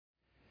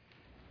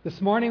This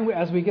morning,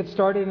 as we get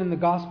started in the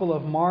Gospel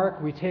of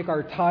Mark, we take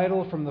our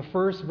title from the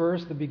first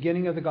verse, the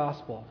beginning of the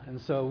Gospel. And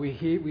so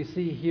we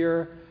see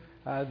here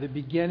the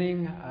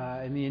beginning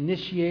and the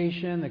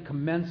initiation, the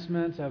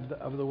commencement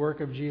of the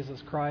work of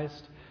Jesus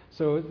Christ.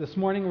 So this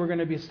morning we're going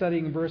to be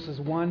studying verses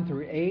 1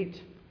 through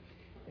 8.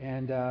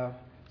 And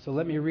so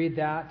let me read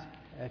that.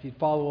 If you'd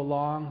follow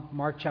along,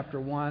 Mark chapter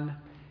 1.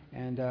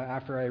 And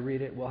after I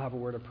read it, we'll have a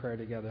word of prayer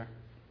together.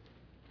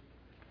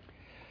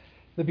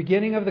 The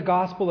beginning of the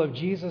gospel of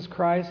Jesus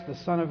Christ, the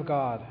Son of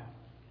God.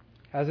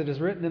 As it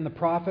is written in the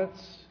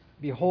prophets,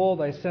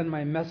 "Behold, I send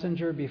my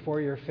messenger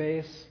before your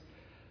face,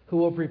 who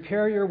will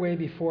prepare your way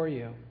before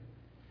you.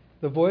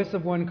 The voice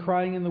of one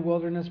crying in the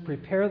wilderness,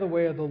 prepare the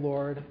way of the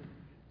Lord,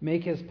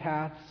 make his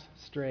paths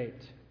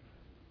straight."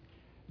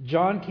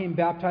 John came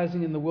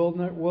baptizing in the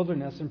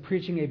wilderness and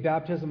preaching a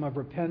baptism of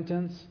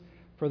repentance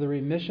for the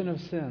remission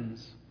of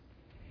sins.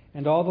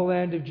 And all the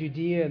land of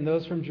Judea and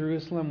those from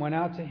Jerusalem went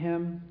out to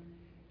him,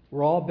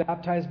 were all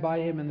baptized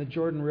by him in the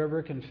Jordan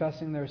River,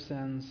 confessing their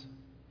sins.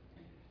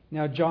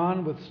 Now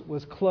John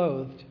was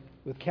clothed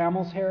with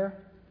camel's hair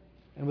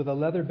and with a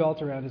leather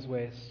belt around his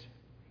waist,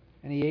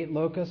 and he ate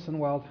locusts and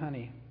wild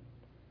honey.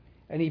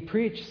 And he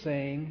preached,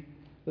 saying,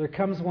 "There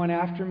comes one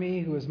after me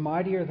who is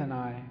mightier than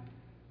I,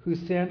 whose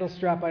sandal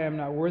strap I am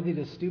not worthy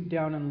to stoop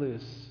down and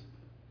loose.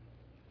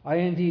 I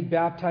indeed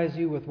baptize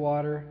you with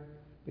water,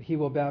 but he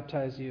will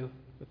baptize you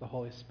with the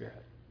Holy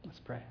Spirit."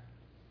 Let's pray.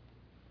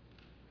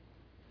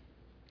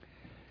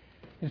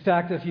 In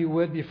fact, if you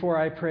would, before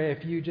I pray,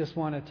 if you just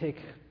want to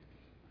take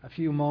a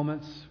few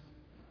moments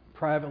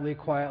privately,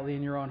 quietly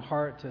in your own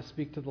heart to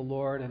speak to the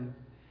Lord and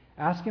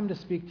ask Him to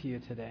speak to you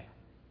today.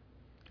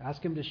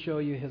 Ask Him to show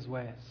you His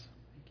ways.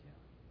 Thank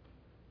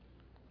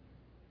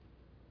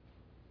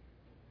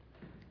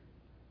you.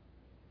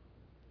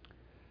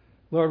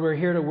 Lord, we're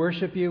here to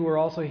worship you. We're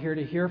also here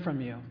to hear from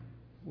you.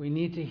 We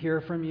need to hear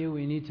from you.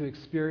 We need to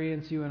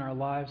experience you in our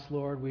lives,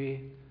 Lord.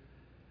 We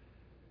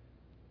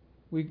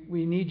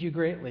need you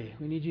greatly.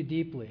 We need you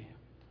deeply.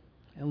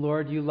 And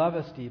Lord, you love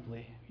us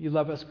deeply. You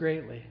love us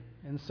greatly.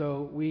 And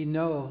so we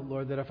know,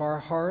 Lord, that if our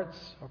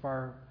hearts, if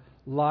our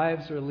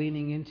lives are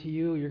leaning into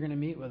you, you're going to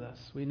meet with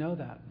us. We know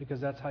that because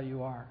that's how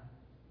you are.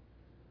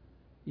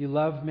 You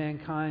love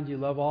mankind. You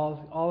love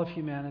all of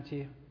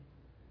humanity.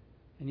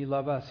 And you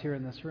love us here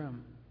in this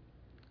room.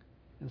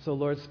 And so,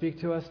 Lord, speak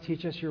to us.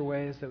 Teach us your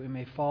ways that we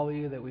may follow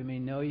you, that we may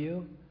know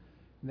you,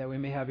 and that we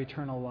may have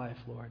eternal life,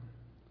 Lord.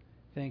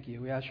 Thank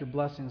you. We ask your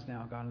blessings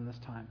now, God, in this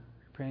time.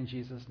 We pray in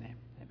Jesus' name.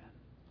 Amen.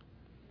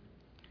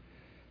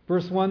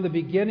 Verse 1, the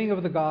beginning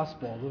of the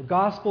gospel. The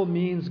gospel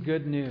means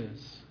good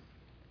news.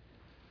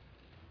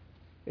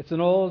 It's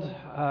an old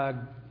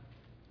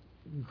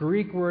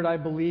Greek word, I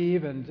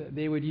believe, and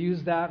they would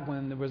use that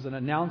when there was an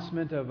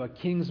announcement of a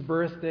king's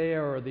birthday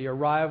or the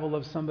arrival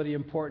of somebody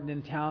important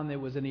in town. There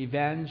was an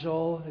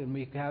evangel, and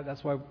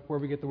that's where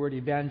we get the word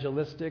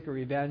evangelistic or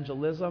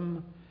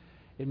evangelism.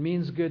 It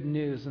means good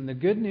news. And the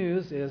good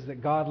news is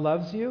that God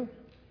loves you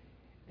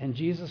and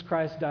Jesus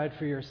Christ died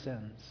for your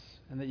sins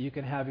and that you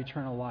can have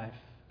eternal life.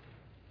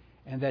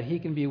 And that He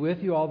can be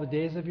with you all the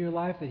days of your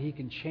life, that He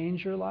can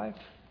change your life,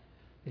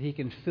 that He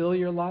can fill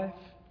your life,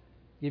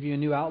 give you a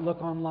new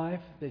outlook on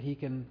life, that He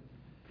can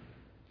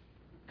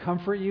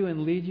comfort you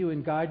and lead you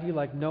and guide you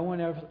like no one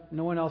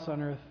else on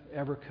earth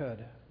ever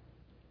could.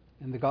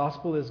 And the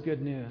gospel is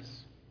good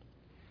news.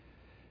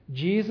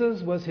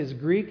 Jesus was His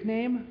Greek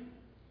name.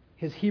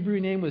 His Hebrew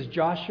name was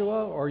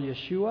Joshua or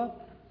Yeshua.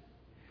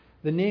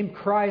 The name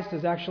Christ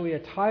is actually a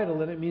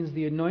title, and it means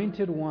the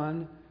anointed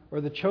one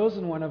or the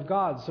chosen one of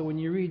God. So when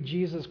you read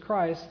Jesus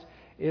Christ,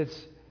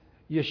 it's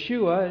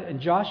Yeshua, and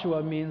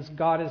Joshua means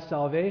God is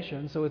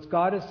salvation. So it's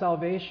God is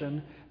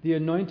salvation, the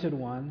anointed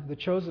one, the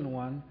chosen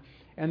one.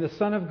 And the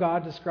Son of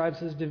God describes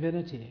His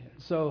divinity.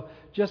 So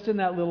just in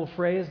that little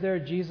phrase there,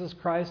 Jesus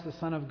Christ, the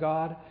Son of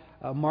God,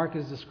 Mark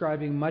is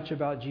describing much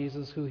about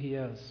Jesus, who He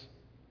is.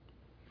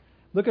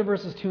 Look at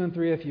verses 2 and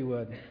 3 if you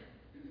would.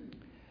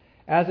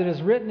 As it is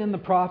written in the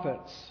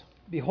prophets,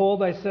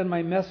 "Behold, I send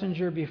my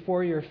messenger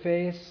before your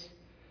face,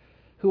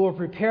 who will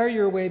prepare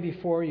your way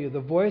before you. The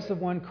voice of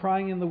one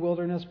crying in the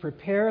wilderness,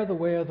 prepare the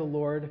way of the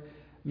Lord,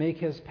 make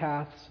His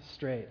paths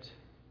straight."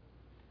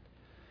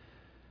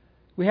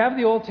 We have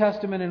the Old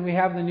Testament and we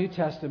have the New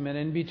Testament,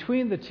 and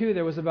between the two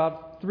there was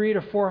about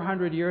 300 to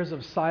 400 years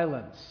of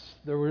silence.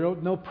 There were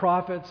no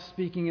prophets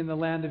speaking in the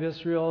land of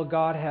Israel.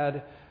 God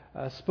had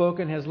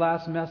spoken His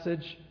last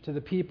message to the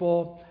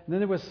people. And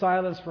then there was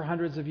silence for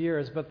hundreds of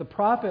years. But the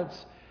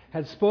prophets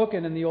had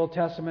spoken in the Old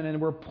Testament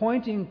and were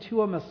pointing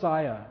to a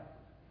Messiah.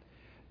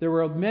 There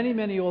were many,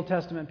 many Old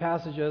Testament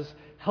passages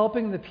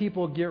helping the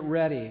people get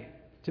ready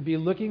to be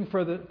looking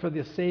for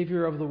the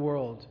Savior of the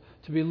world,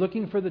 to be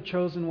looking for the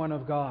chosen one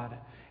of God.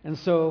 And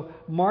so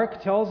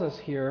Mark tells us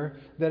here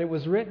that it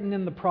was written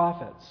in the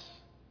prophets.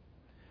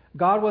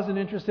 God wasn't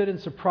interested in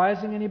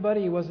surprising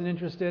anybody. He wasn't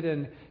interested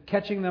in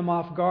catching them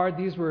off guard.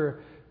 These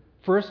were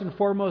first and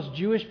foremost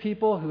Jewish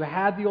people who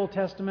had the Old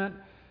Testament,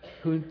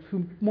 who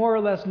more or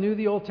less knew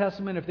the Old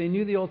Testament. If they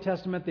knew the Old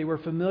Testament, they were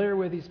familiar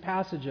with these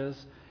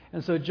passages.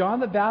 And so John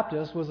the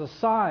Baptist was a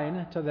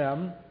sign to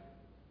them.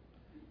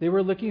 They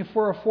were looking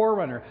for a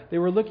forerunner. They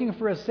were looking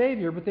for a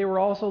Savior, but they were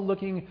also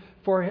looking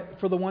for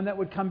the one that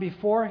would come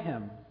before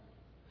him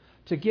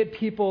to get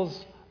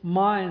people's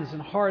minds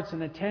and hearts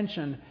and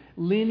attention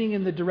leaning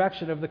in the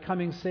direction of the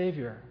coming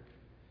Savior.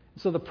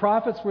 So the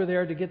prophets were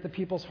there to get the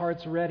people's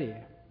hearts ready.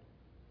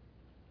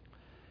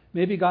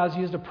 Maybe God's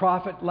used a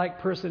prophet-like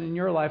person in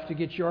your life to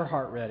get your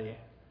heart ready.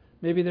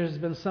 Maybe there's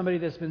been somebody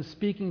that's been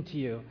speaking to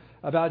you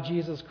about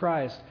Jesus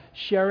Christ,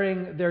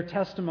 sharing their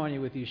testimony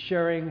with you,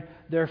 sharing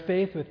their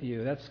faith with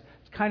you. It's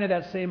kind of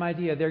that same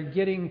idea. They're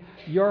getting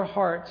your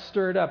heart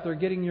stirred up. They're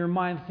getting your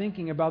mind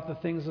thinking about the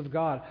things of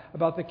God,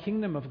 about the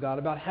kingdom of God,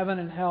 about heaven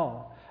and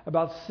hell,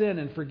 about sin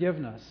and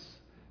forgiveness,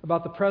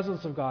 about the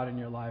presence of God in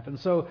your life. And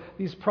so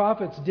these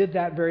prophets did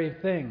that very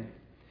thing.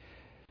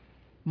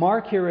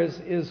 Mark here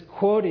is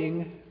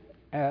quoting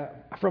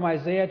from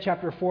Isaiah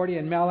chapter 40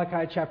 and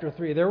Malachi chapter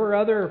 3. There were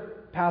other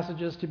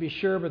passages to be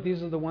sure, but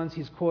these are the ones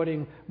he's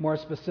quoting more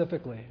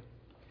specifically.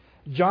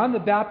 John the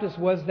Baptist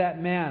was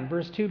that man.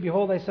 Verse 2,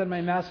 behold, I send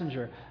my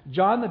messenger.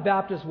 John the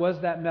Baptist was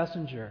that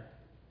messenger.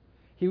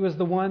 He was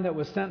the one that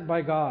was sent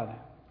by God.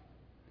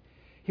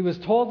 He was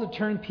told to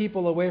turn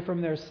people away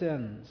from their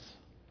sins.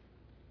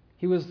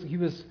 He was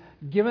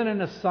given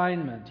an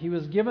assignment. He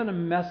was given a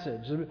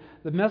message.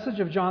 The message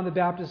of John the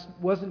Baptist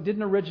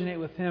didn't originate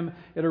with him.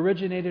 It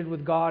originated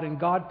with God, and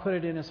God put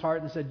it in his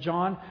heart and said,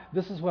 John,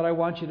 this is what I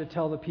want you to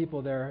tell the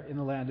people there in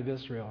the land of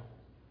Israel.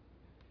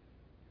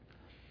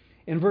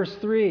 In verse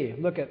 3,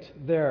 look at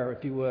there,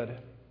 if you would.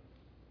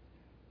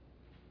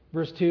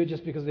 Verse 2,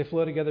 just because they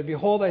flow together.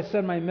 Behold, I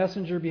send my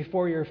messenger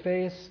before your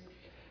face,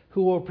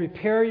 who will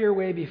prepare your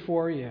way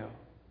before you.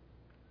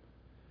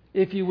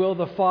 If you will,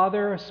 the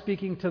Father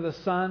speaking to the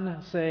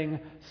Son,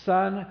 saying,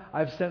 Son,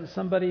 I've sent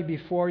somebody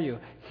before you.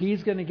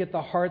 He's going to get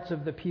the hearts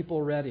of the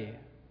people ready.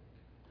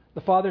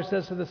 The Father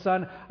says to the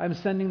Son, I'm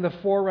sending the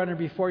forerunner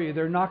before you.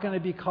 They're not going to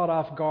be caught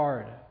off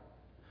guard.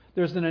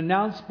 There's an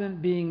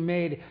announcement being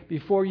made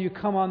before you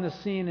come on the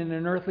scene in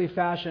an earthly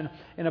fashion,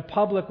 in a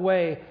public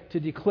way, to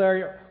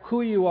declare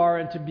who you are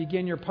and to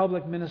begin your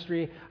public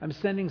ministry. I'm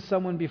sending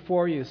someone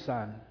before you,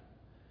 Son,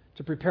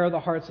 to prepare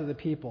the hearts of the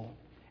people.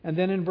 And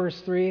then in verse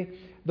 3,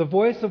 the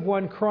voice of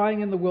one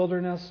crying in the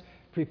wilderness,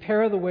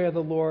 prepare the way of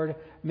the Lord,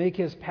 make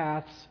his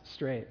paths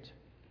straight.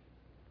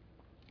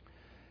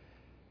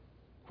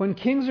 When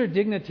kings or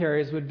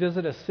dignitaries would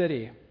visit a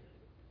city,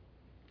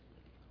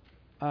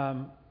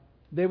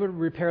 they would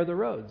repair the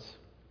roads.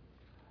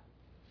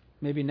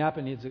 Maybe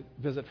Napa needs a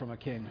visit from a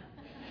king.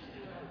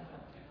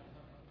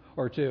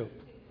 Or two.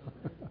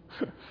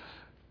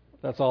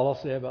 That's all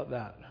I'll say about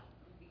that.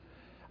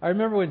 I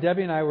remember when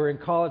Debbie and I were in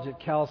college at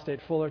Cal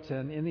State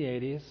Fullerton in the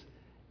 80s,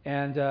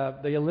 and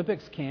the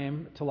Olympics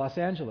came to Los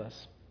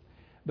Angeles.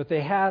 But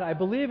they had, I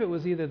believe it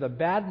was either the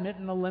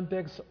badminton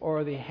Olympics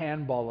or the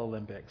handball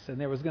Olympics, and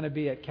there was going to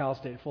be at Cal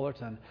State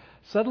Fullerton.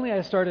 Suddenly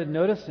I started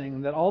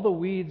noticing that all the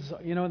weeds,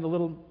 in the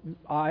little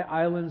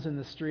islands in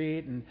the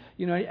street, and,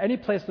 any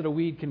place that a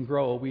weed can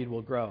grow, a weed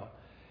will grow.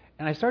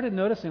 And I started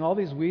noticing all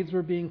these weeds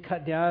were being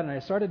cut down, and I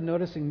started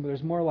noticing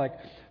there's more like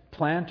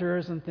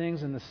planters and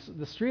things, and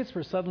the streets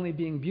were suddenly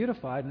being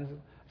beautified. And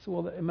I said,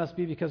 well, it must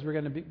be because we're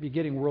going to be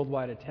getting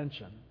worldwide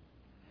attention.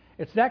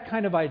 It's that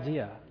kind of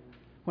idea.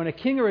 When a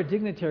king or a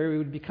dignitary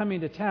would be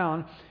coming to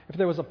town, if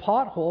there was a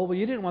pothole, well,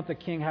 you didn't want the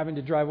king having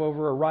to drive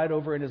over or ride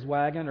over in his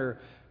wagon or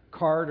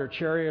cart or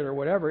chariot or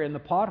whatever in the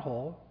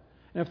pothole.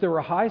 And if there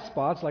were high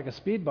spots like a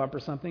speed bump or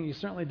something, you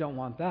certainly don't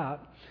want that.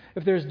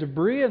 If there's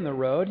debris in the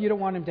road, you don't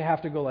want him to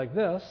have to go like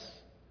this.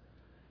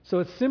 So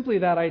it's simply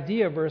that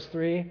idea, verse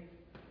 3,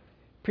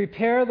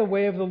 prepare the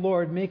way of the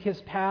Lord, make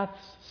his paths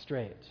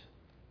straight.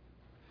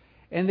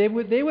 And they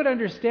would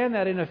understand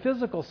that in a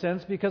physical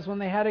sense, because when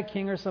they had a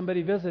king or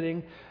somebody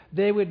visiting,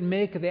 they would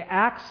make the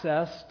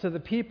access to the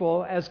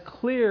people as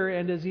clear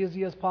and as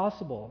easy as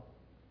possible.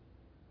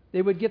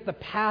 They would get the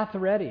path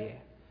ready.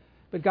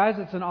 But guys,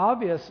 it's an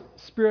obvious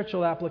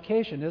spiritual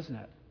application, isn't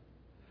it?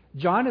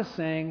 John is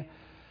saying,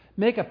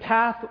 make a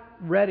path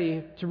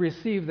ready to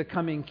receive the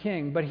coming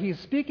king. But he's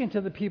speaking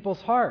to the people's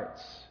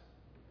hearts.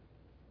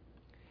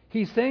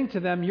 He's saying to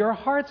them, your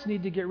hearts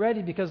need to get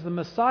ready because the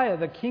Messiah,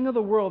 the King of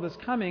the world, is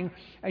coming,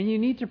 and you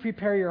need to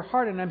prepare your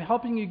heart, and I'm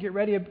helping you get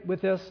ready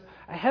with this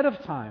ahead of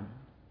time.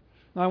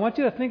 Now, I want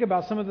you to think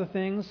about some of the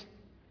things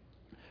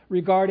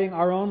regarding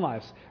our own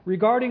lives.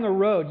 Regarding a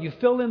road, you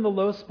fill in the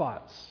low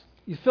spots.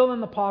 You fill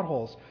in the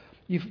potholes.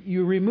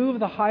 You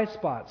remove the high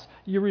spots.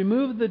 You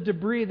remove the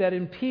debris that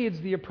impedes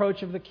the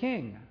approach of the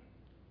King.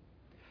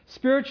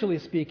 Spiritually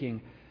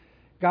speaking,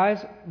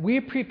 guys, we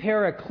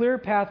prepare a clear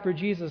path for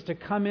Jesus to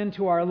come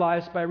into our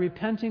lives by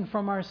repenting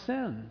from our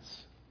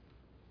sins.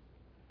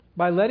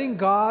 By letting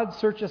God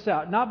search us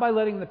out, not by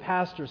letting the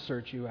pastor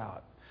search you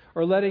out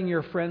or letting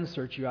your friend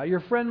search you out. Your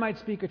friend might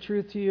speak a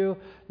truth to you.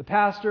 The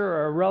pastor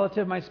or a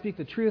relative might speak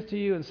the truth to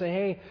you and say,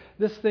 hey,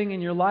 this thing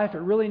in your life, it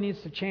really needs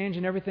to change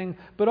and everything.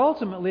 But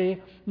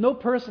ultimately, no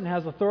person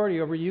has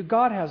authority over you.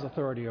 God has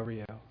authority over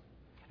you.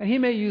 And He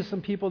may use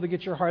some people to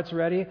get your hearts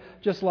ready,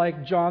 just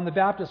like John the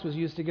Baptist was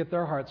used to get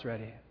their hearts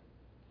ready.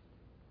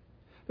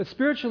 But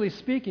spiritually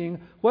speaking,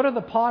 what are the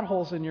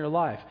potholes in your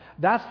life?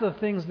 That's the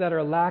things that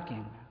are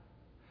lacking.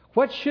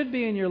 What should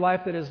be in your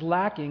life that is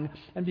lacking,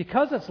 and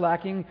because it's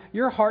lacking,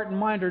 your heart and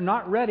mind are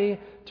not ready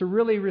to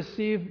really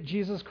receive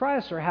Jesus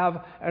Christ or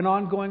have an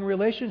ongoing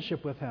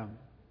relationship with Him.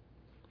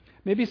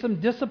 Maybe some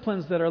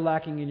disciplines that are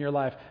lacking in your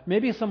life.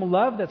 Maybe some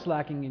love that's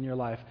lacking in your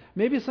life.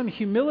 Maybe some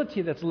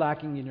humility that's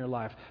lacking in your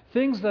life.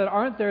 Things that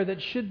aren't there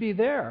that should be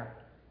there.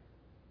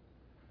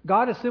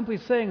 God is simply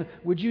saying,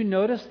 would you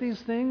notice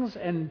these things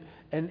and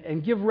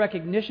give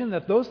recognition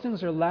that those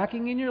things are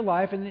lacking in your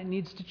life and it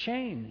needs to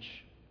change?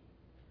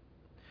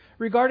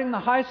 Regarding the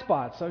high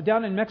spots, so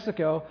down in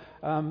Mexico,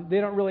 they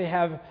don't really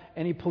have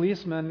any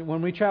policemen.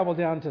 When we travel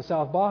down to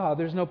South Baja,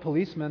 there's no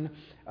policemen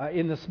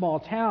in the small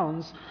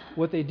towns.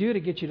 What they do to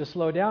get you to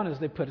slow down is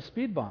they put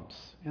speed bumps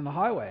in the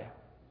highway.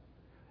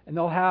 And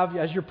they'll have,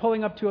 as you're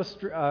pulling up to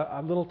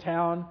a little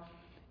town,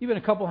 even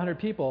a couple hundred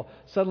people,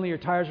 suddenly your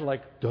tires are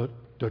like, dut,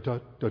 dut,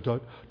 dut, dut,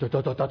 dut, dut,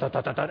 dut, dut, dut, dut,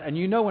 dut, dut, and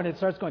you know when it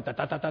starts going, dut,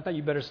 dut, dut, dut, dut,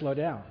 you better slow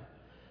down.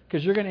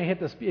 Because you're going to hit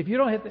the speed. If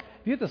you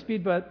hit the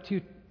speed bump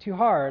too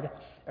hard,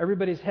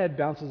 everybody's head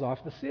bounces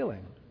off the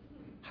ceiling.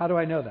 How do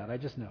I know that? I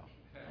just know.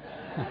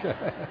 Okay.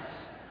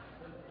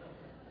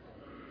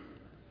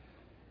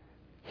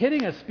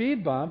 Hitting a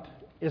speed bump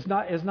is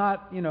not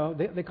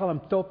they call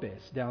them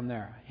topes down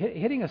there.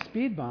 Hitting a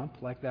speed bump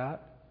like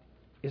that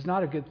is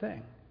not a good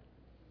thing.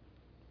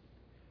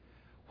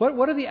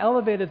 What are the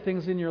elevated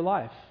things in your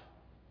life?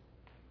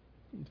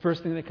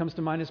 First thing that comes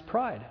to mind is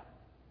pride.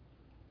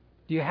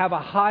 Do you have a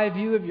high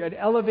view of an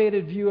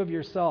elevated view of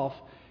yourself?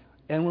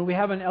 And when we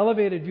have an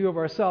elevated view of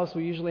ourselves,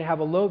 we usually have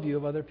a low view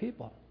of other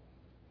people.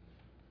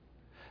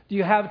 Do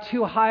you have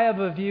too high of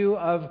a view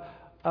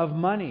of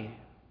money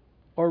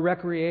or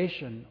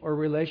recreation or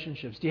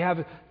relationships? Do you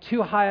have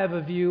too high of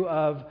a view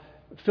of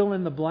fill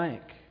in the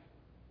blank?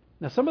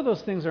 Now, some of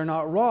those things are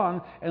not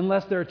wrong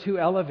unless they're too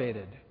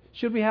elevated.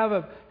 Should we have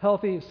a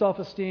healthy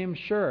self-esteem?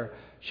 Sure.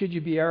 Should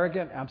you be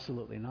arrogant?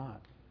 Absolutely not.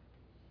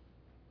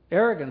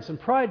 Arrogance and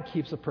pride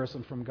keeps a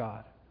person from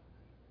God.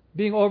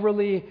 Being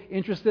overly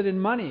interested in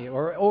money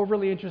or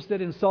overly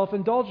interested in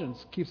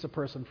self-indulgence keeps a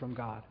person from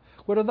God.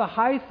 What are the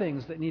high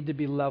things that need to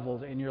be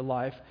leveled in your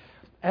life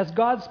as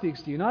God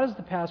speaks to you? Not as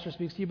the pastor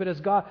speaks to you, but as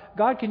God.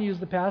 God can use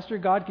the pastor,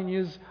 God can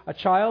use a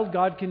child,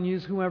 God can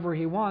use whomever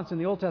He wants. In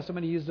the Old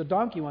Testament, He used a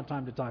donkey one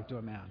time to talk to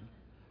a man.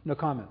 No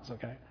comments,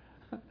 okay?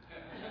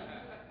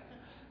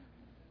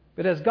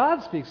 But as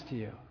God speaks to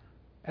you,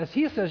 as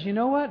He says, you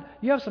know what?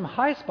 You have some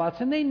high spots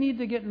and they need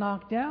to get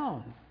knocked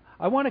down.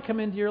 I want to come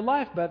into your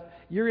life, but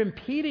you're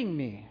impeding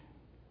me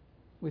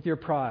with your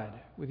pride,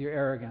 with your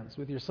arrogance,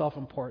 with your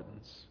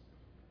self-importance.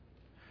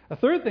 A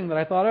third thing that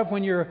I thought of,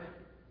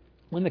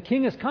 when the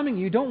king is coming,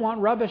 you don't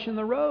want rubbish in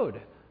the road.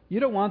 You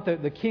don't want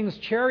the king's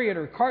chariot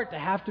or cart to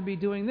have to be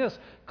doing this.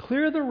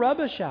 Clear the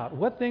rubbish out.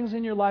 What things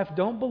in your life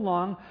don't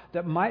belong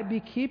that might be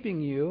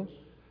keeping you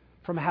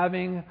from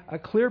having a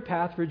clear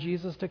path for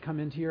Jesus to come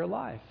into your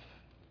life?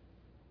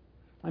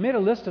 I made a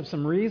list of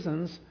some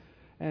reasons.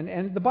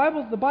 And the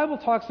Bible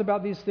talks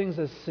about these things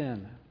as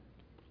sin.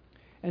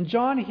 And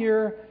John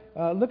here,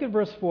 look at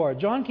verse 4.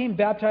 John came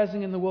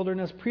baptizing in the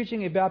wilderness,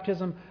 preaching a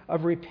baptism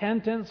of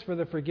repentance for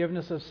the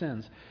forgiveness of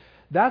sins.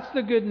 That's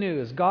the good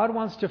news. God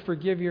wants to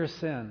forgive your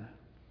sin.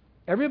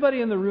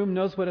 Everybody in the room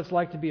knows what it's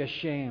like to be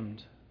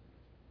ashamed.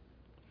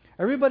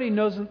 Everybody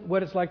knows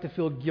what it's like to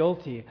feel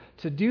guilty,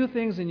 to do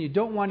things and you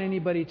don't want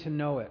anybody to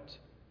know it,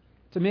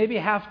 to maybe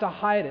have to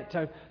hide it,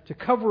 to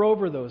cover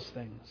over those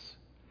things.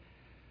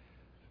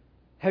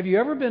 Have you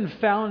ever been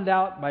found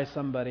out by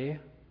somebody,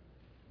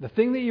 the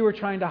thing that you were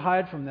trying to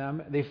hide from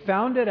them, they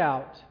found it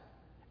out,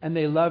 and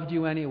they loved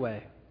you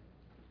anyway?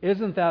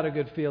 Isn't that a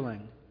good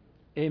feeling?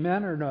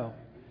 Amen or no?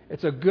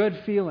 It's a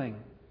good feeling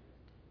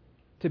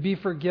to be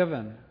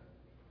forgiven.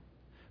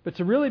 But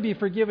to really be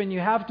forgiven, you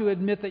have to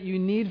admit that you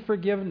need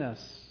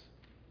forgiveness.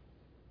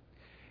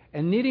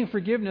 And needing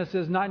forgiveness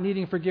is not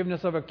needing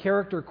forgiveness of a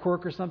character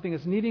quirk or something.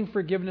 It's needing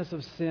forgiveness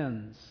of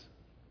sins.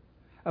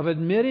 Of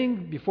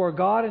admitting before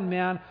God and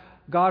man,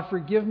 God,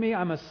 forgive me,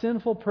 I'm a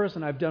sinful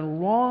person. I've done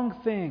wrong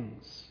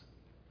things.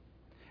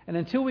 And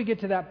until we get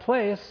to that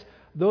place,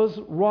 those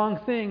wrong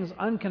things,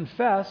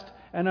 unconfessed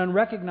and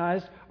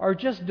unrecognized, are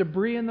just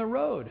debris in the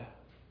road.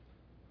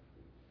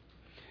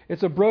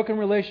 It's a broken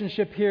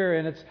relationship here,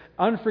 and it's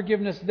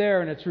unforgiveness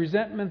there, and it's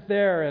resentment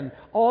there, and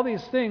all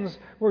these things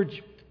where,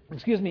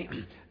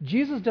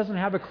 Jesus doesn't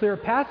have a clear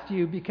path to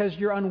you because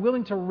you're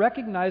unwilling to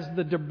recognize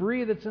the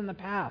debris that's in the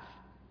path.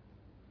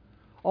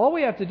 All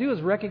we have to do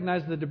is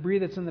recognize the debris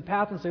that's in the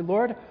path and say,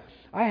 Lord,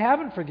 I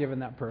haven't forgiven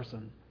that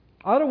person.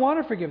 I don't want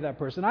to forgive that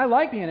person. I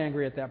like being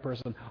angry at that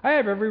person. I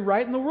have every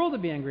right in the world to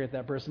be angry at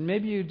that person.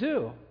 Maybe you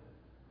do.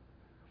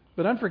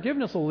 But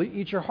unforgiveness will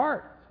eat your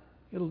heart.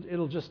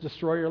 It'll just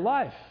destroy your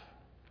life.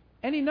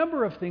 Any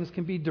number of things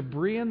can be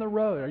debris in the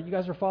road. You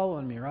guys are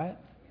following me, right?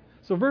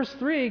 So verse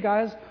 3,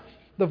 guys,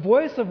 the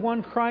voice of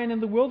one crying in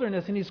the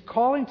wilderness, and he's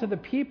calling to the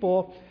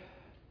people,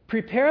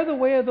 Prepare the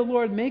way of the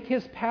Lord. Make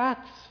His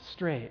paths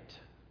straight.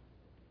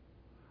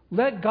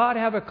 Let God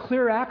have a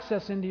clear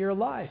access into your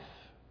life.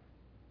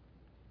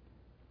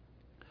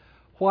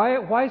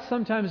 Why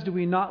sometimes do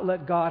we not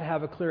let God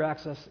have a clear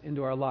access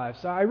into our lives?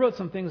 So I wrote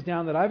some things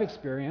down that I've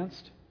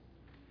experienced.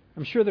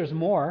 I'm sure there's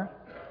more.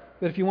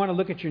 But if you want to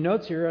look at your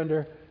notes here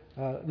under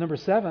number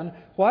 7,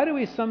 why do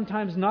we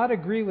sometimes not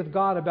agree with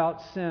God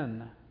about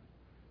sin?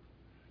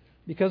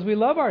 Because we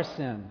love our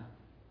sin.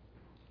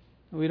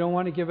 We don't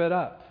want to give it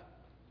up.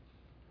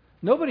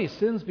 Nobody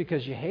sins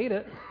because you hate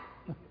it.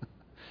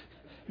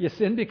 You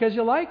sin because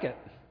you like it.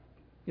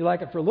 You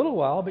like it for a little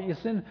while, but you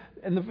sin.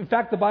 And in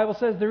fact, the Bible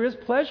says there is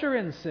pleasure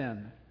in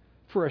sin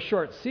for a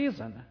short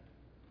season.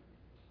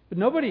 But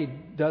nobody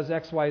does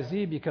X, Y,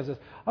 Z because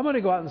I'm going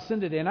to go out and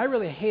sin today, and I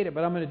really hate it,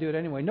 but I'm going to do it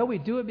anyway. No, we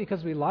do it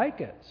because we like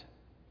it.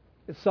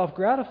 It's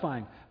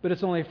self-gratifying, but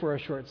it's only for a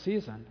short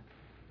season.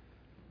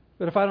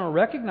 But if I don't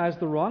recognize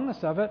the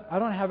wrongness of it, I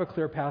don't have a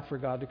clear path for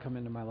God to come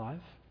into my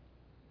life.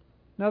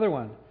 Another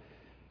one.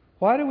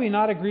 Why do we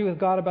not agree with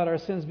God about our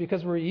sins?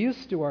 Because we're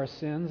used to our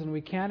sins and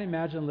we can't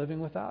imagine living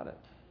without it.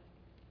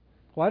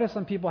 Why do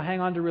some people hang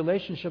on to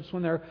relationships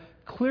when they're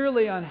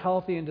clearly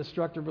unhealthy and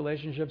destructive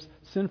relationships,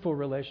 sinful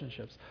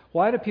relationships?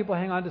 Why do people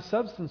hang on to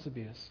substance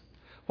abuse?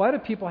 Why do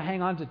people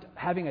hang on to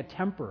having a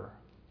temper?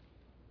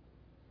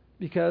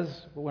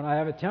 Because when I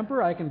have a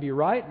temper, I can be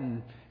right,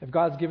 and if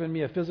God's given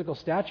me a physical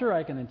stature,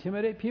 I can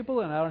intimidate people,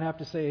 and I don't have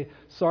to say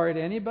sorry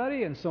to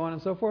anybody, and so on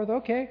and so forth.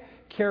 Okay,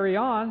 carry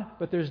on,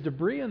 but there's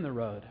debris in the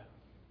road.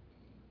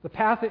 The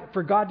path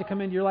for God to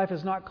come into your life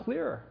is not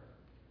clear.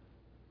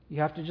 You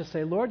have to just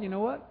say, Lord, you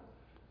know what?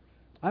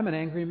 I'm an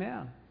angry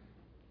man.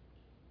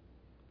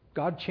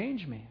 God,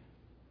 change me.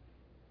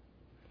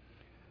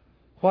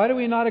 Why do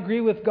we not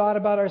agree with God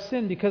about our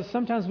sin? Because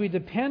sometimes we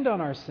depend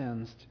on our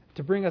sins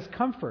to bring us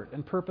comfort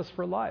and purpose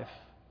for life.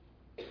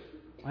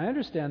 I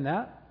understand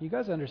that. You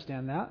guys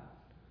understand that.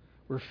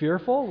 We're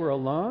fearful. We're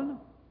alone.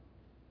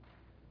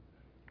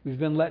 We've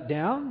been let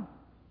down.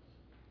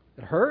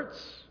 It hurts.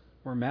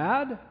 We're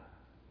mad.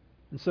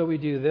 And so we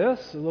do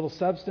this, a little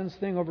substance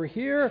thing over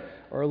here,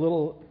 or a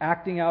little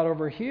acting out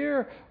over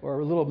here,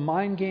 or a little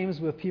mind games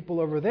with people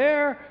over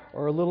there,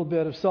 or a little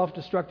bit of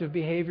self-destructive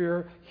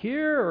behavior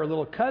here, or a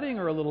little cutting,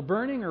 or a little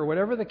burning, or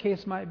whatever the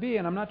case might be.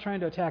 And I'm not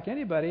trying to attack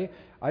anybody.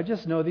 I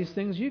just know these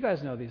things. You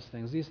guys know these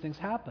things. These things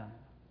happen.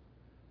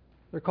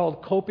 They're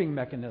called coping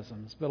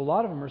mechanisms, but a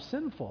lot of them are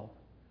sinful,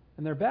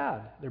 and they're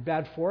bad. They're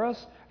bad for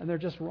us, and they're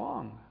just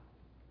wrong.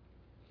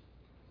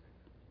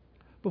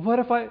 But what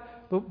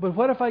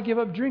if I give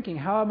up drinking?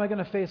 How am I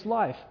going to face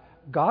life?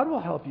 God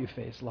will help you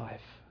face life.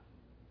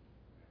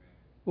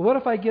 But what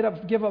if I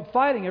give up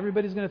fighting?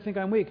 Everybody's going to think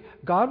I'm weak.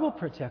 God will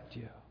protect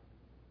you,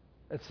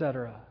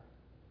 etc.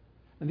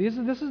 And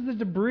this is the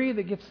debris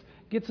that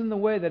gets in the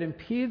way, that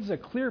impedes a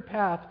clear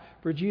path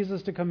for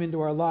Jesus to come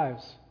into our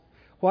lives.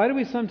 Why do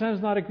we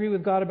sometimes not agree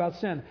with God about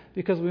sin?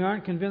 Because we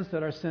aren't convinced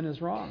that our sin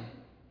is wrong.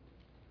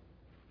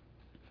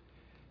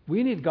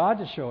 We need God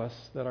to show us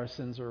that our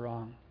sins are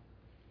wrong.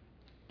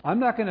 I'm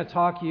not going to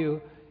talk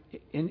you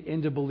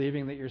into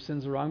believing that your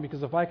sins are wrong,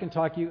 because if I can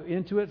talk you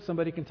into it,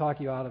 somebody can talk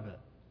you out of it.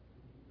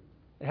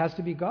 It has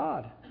to be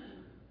God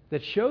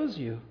that shows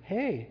you,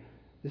 hey,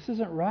 this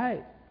isn't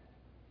right.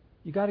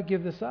 You got to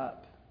give this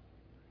up.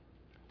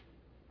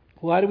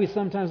 Why do we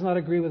sometimes not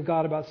agree with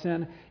God about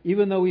sin?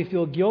 Even though we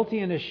feel guilty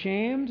and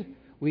ashamed,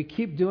 we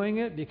keep doing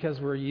it because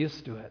we're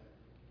used to it.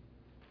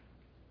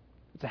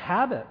 It's a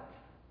habit.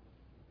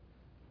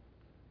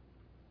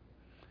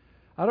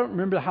 I don't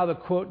remember how the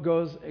quote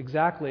goes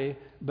exactly,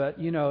 but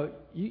you know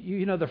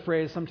the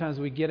phrase, sometimes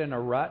we get in a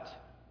rut.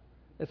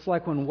 It's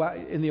like when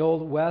in the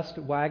Old West,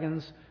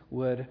 wagons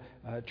would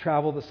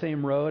travel the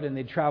same road, and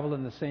they'd travel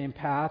in the same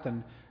path,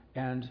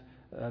 and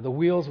the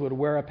wheels would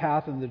wear a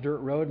path in the dirt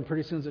road, and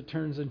pretty soon it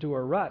turns into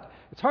a rut.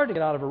 It's hard to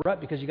get out of a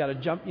rut because you got to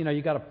jump,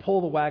 you got to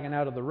pull the wagon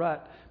out of the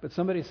rut. But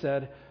somebody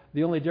said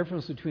the only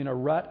difference between a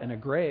rut and a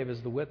grave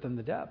is the width and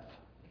the depth.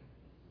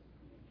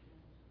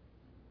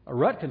 A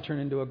rut can turn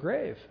into a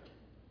grave.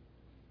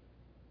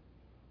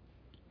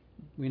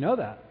 We know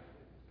that.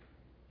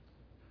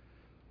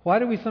 Why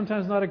do we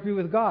sometimes not agree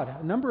with God?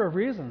 A number of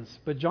reasons.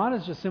 But John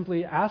is just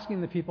simply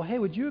asking the people, hey,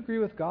 would you agree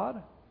with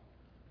God?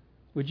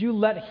 Would you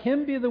let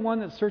Him be the one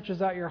that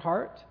searches out your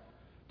heart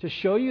to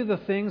show you the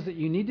things that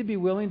you need to be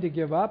willing to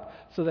give up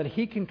so that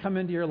He can come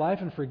into your life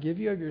and forgive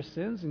you of your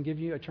sins and give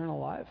you eternal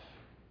life?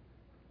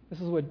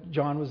 This is what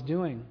John was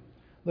doing.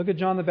 Look at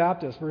John the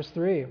Baptist, verse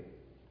 3.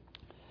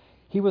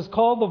 He was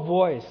called the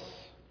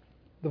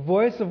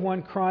voice of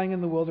one crying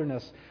in the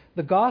wilderness.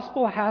 The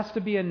gospel has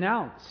to be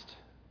announced.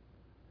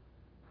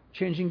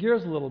 Changing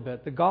gears a little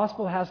bit. The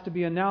gospel has to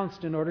be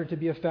announced in order to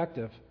be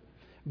effective.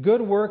 Good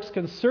works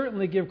can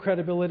certainly give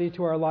credibility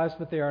to our lives,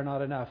 but they are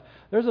not enough.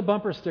 There's a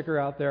bumper sticker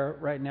out there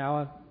right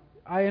now.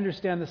 I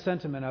understand the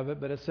sentiment of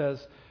it, but it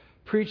says,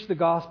 preach the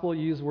gospel,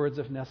 use words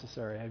if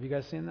necessary. Have you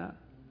guys seen that?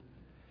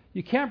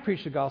 You can't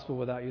preach the gospel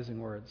without using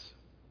words.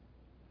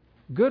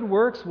 Good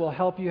works will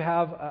help you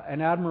have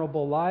an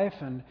admirable life,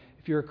 and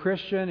if you're a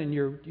Christian and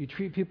you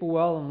treat people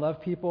well and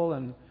love people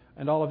and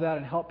and all of that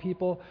and help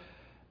people,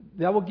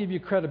 that will give you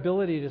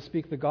credibility to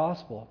speak the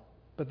gospel.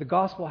 But the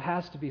gospel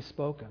has to be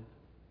spoken.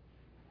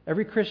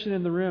 Every Christian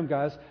in the room,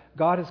 guys,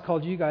 God has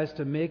called you guys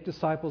to make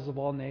disciples of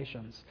all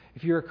nations.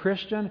 If you're a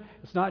Christian,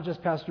 it's not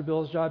just Pastor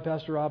Bill's job,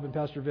 Pastor Rob and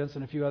Pastor Vince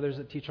and a few others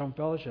that teach home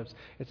fellowships.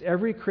 It's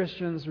every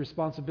Christian's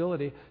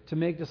responsibility to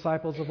make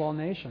disciples of all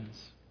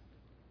nations.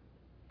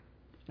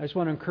 I just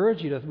want to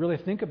encourage you to really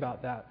think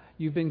about that.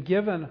 You've been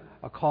given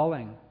a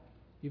calling.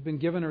 You've been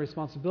given a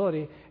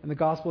responsibility, and the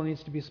gospel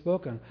needs to be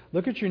spoken.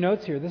 Look at your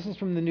notes here. This is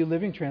from the New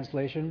Living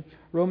Translation,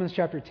 Romans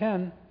chapter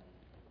 10.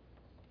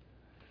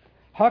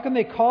 How can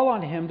they call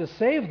on Him to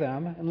save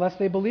them unless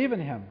they believe in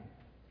Him?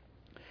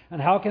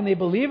 And how can they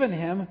believe in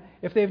Him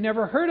if they've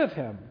never heard of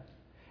Him?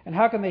 And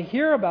how can they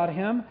hear about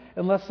Him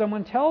unless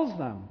someone tells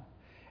them?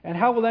 And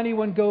how will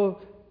anyone go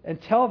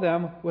and tell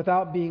them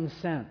without being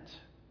sent?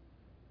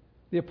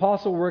 The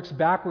apostle works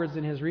backwards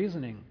in his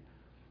reasoning.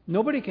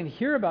 Nobody can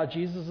hear about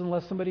Jesus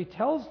unless somebody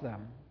tells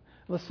them,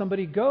 unless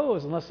somebody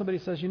goes, unless somebody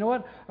says, you know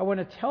what, I want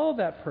to tell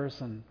that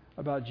person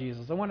about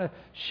Jesus. I want to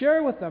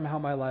share with them how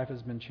my life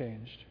has been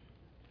changed.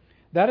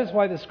 That is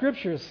why the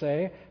Scriptures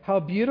say,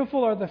 how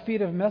beautiful are the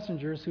feet of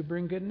messengers who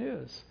bring good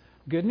news.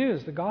 Good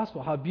news, the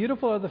gospel. How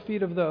beautiful are the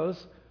feet of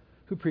those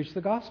who preach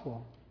the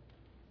gospel.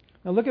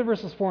 Now look at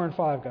verses 4 and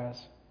 5, guys.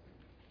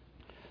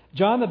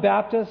 John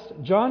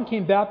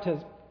came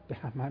baptizing.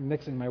 I'm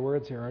mixing my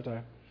words here, aren't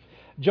I?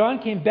 John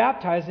came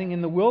baptizing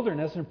in the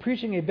wilderness and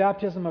preaching a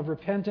baptism of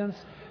repentance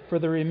for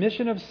the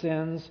remission of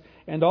sins,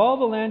 and all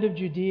the land of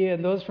Judea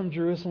and those from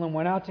Jerusalem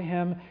went out to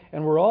him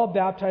and were all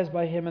baptized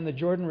by him in the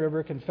Jordan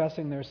River,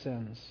 confessing their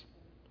sins.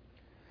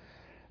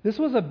 This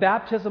was a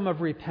baptism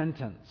of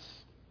repentance.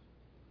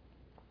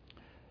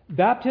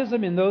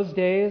 Baptism in those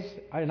days,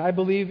 and I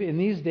believe in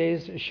these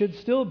days, should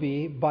still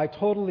be by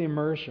total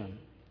immersion.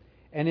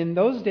 And in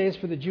those days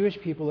for the Jewish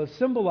people, it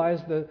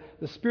symbolized the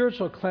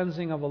spiritual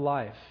cleansing of a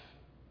life.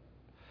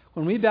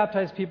 When we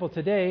baptize people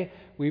today,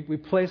 we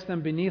place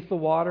them beneath the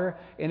water,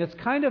 and it's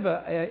kind of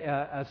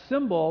a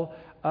symbol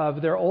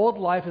of their old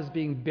life as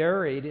being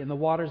buried in the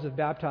waters of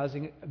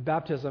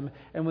baptism,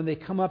 and when they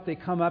come up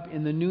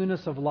in the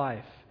newness of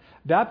life.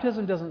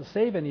 Baptism doesn't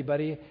save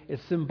anybody,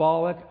 it's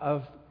symbolic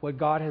of what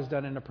God has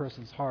done in a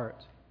person's heart.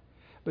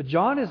 But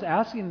John is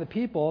asking the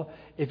people,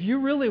 if you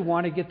really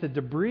want to get the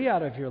debris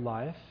out of your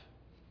life,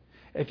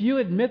 if you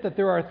admit that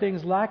there are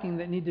things lacking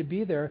that need to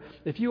be there,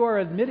 if you are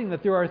admitting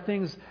that there are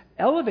things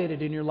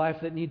elevated in your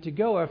life that need to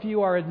go, if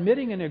you are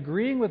admitting and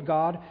agreeing with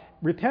God,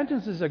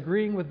 repentance is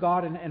agreeing with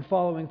God and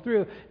following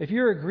through. If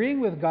you're agreeing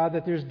with God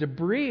that there's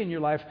debris in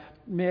your life,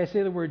 may I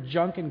say the word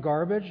junk and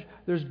garbage?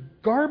 There's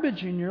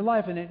garbage in your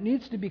life and it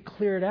needs to be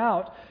cleared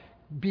out.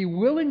 Be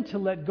willing to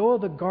let go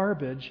of the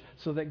garbage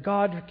so that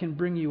God can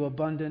bring you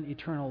abundant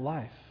eternal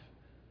life.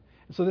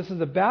 So this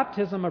is a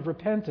baptism of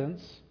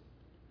repentance.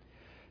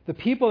 The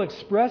people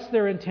express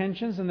their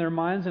intentions in their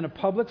minds in a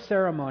public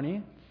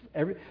ceremony.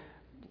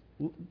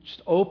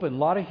 Just open. A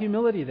lot of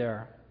humility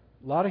there.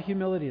 A lot of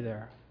humility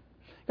there.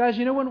 Guys,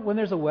 you know when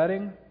there's a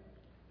wedding,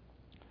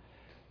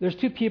 there's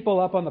two people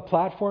up on the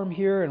platform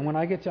here, and when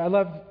I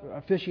love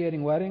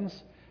officiating weddings.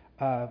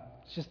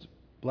 It's just a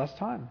blessed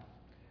time.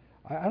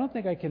 I don't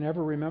think I can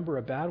ever remember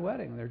a bad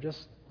wedding. They're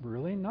just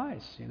really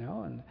nice, you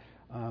know.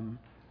 And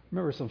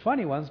remember some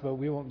funny ones, but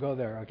we won't go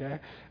there, okay?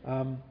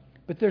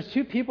 But there's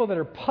two people that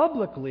are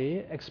publicly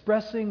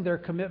expressing their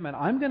commitment.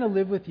 I'm going to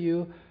live with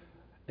you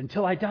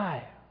until I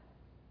die.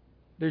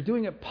 They're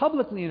doing it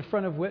publicly in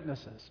front of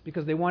witnesses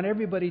because they want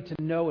everybody to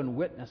know and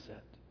witness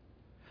it.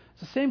 It's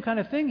the same kind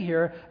of thing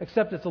here,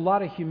 except it's a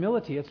lot of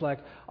humility. It's like,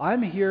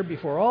 I'm here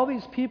before all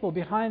these people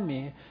behind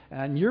me,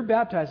 and you're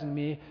baptizing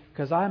me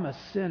because I'm a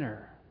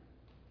sinner.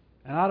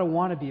 And I don't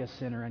want to be a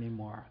sinner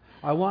anymore.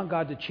 I want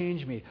God to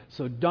change me.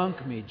 So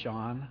dunk me,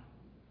 John.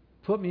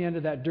 Put me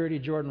into that dirty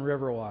Jordan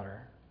River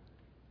water.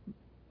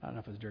 I don't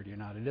know if it's dirty or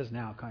not. It is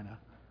now, kind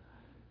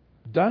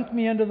of. Dunk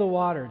me into the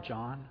water,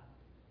 John,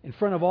 in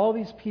front of all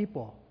these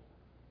people.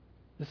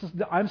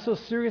 I'm so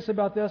serious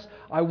about this,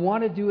 I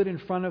want to do it in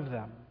front of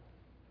them.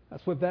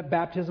 That's what that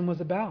baptism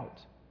was about.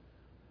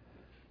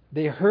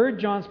 They heard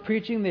John's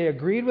preaching. They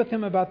agreed with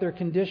him about their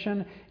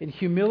condition. In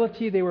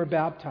humility, they were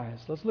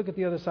baptized. Let's look at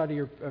the other side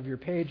of your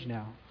page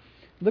now.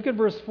 Look at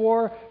verse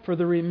 4, for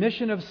the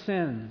remission of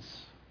sins.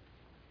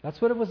 That's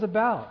what it was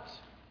about.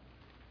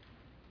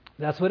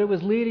 That's what it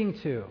was leading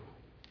to.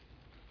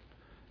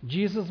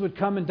 Jesus would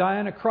come and die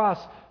on a cross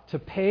to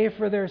pay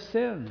for their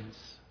sins.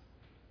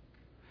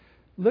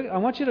 Look, I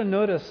want you to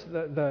notice,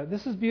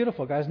 this is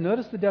beautiful, guys.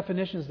 Notice the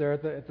definitions there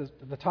at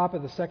the top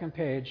of the second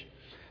page.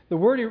 The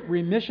word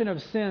remission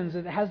of sins,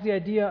 it has the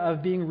idea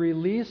of being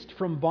released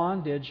from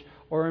bondage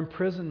or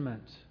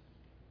imprisonment.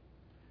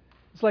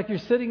 It's like you're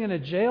sitting in a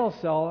jail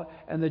cell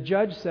and the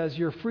judge says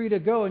you're free to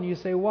go, and you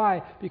say,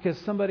 why? Because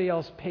somebody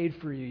else paid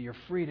for you. You're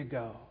free to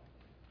go.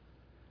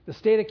 The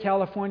state of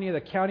California,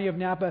 the county of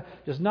Napa,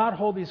 does not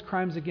hold these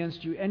crimes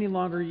against you any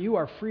longer. You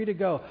are free to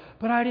go.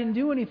 But I didn't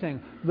do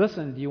anything.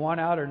 Listen, do you want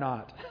out or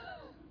not?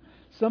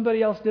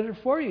 Somebody else did it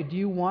for you. Do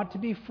you want to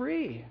be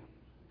free?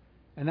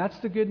 And that's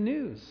the good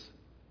news.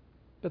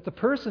 But the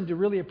person, to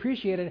really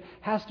appreciate it,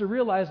 has to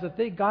realize that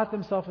they got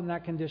themselves in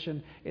that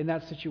condition, in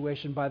that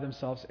situation by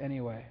themselves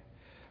anyway.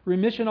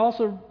 Remission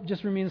also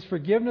just means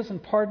forgiveness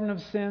and pardon of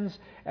sins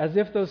as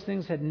if those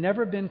things had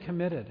never been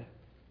committed.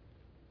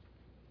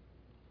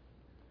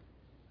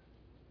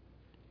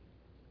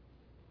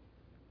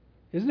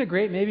 Isn't it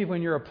great maybe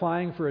when you're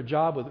applying for a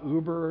job with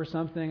Uber or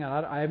something?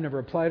 I've never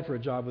applied for a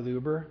job with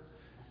Uber.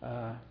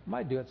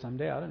 Might do it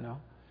someday, I don't know.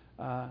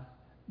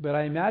 But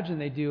I imagine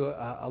they do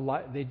a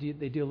lot. They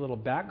do a little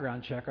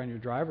background check on your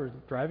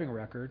driving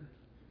record,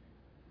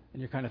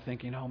 and you're kind of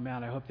thinking, "Oh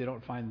man, I hope they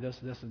don't find this,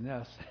 this, and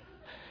this."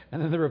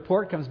 And then the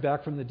report comes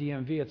back from the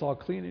DMV; it's all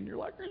clean, and you're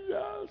like,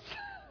 "Yes."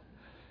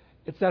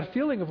 It's that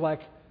feeling of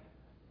like,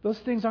 those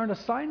things aren't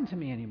assigned to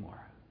me anymore.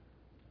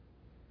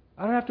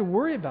 I don't have to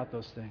worry about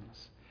those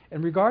things.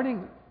 And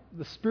regarding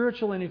the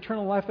spiritual and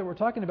eternal life that we're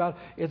talking about,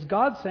 it's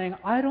God saying,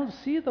 "I don't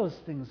see those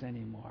things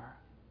anymore.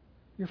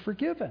 You're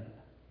forgiven."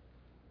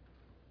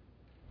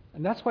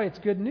 And that's why it's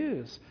good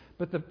news.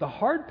 But the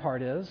hard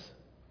part is,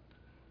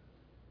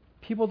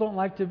 people don't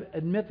like to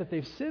admit that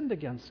they've sinned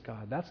against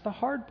God. That's the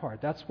hard part.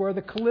 That's where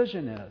the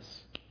collision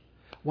is.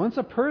 Once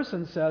a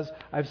person says,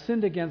 "I've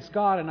sinned against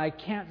God and I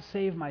can't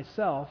save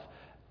myself,"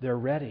 they're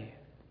ready.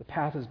 The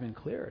path has been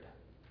cleared.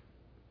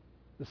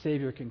 The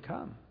Savior can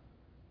come.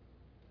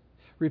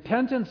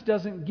 Repentance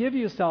doesn't give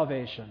you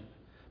salvation,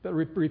 but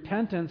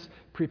repentance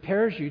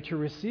prepares you to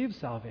receive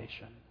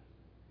salvation.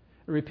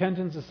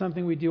 Repentance is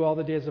something we do all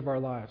the days of our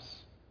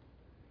lives.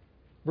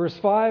 Verse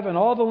 5, "And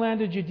all the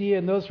land of Judea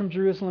and those from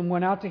Jerusalem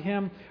went out to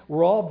him,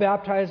 were all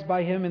baptized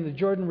by him in the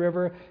Jordan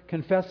River,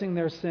 confessing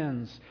their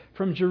sins."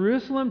 From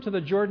Jerusalem to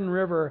the Jordan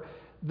River,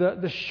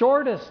 the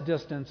shortest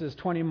distance is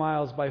 20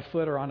 miles by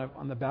foot or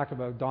on the back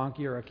of a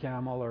donkey or a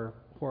camel or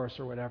horse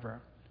or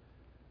whatever.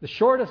 The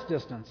shortest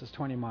distance is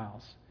 20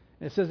 miles.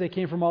 And it says they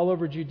came from all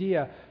over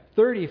Judea,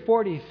 30,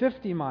 40,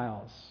 50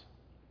 miles.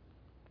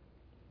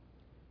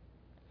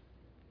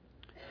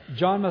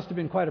 John must have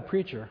been quite a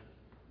preacher.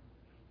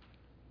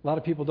 A lot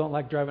of people don't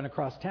like driving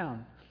across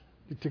town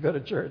to go to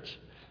church.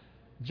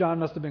 John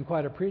must have been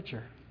quite a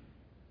preacher.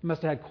 He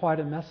must have had quite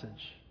a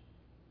message.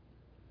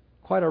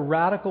 Quite a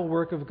radical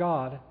work of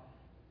God.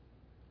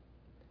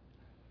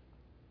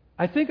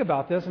 I think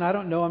about this, and I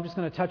don't know, I'm just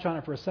going to touch on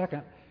it for a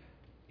second.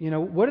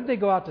 What did they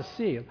go out to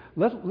see?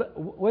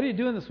 What are you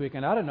doing this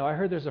weekend? I don't know. I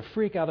heard there's a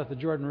freak out at the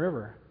Jordan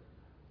River.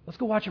 Let's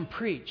go watch him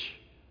preach.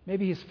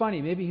 Maybe he's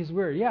funny. Maybe he's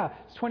weird. Yeah,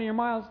 it's 20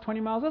 miles.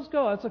 Let's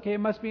go. That's okay. It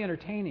must be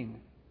entertaining.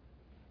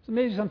 So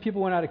maybe some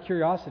people went out of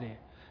curiosity.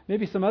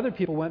 Maybe some other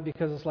people went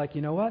because it's like,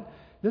 you know what?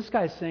 This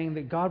guy's saying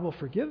that God will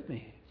forgive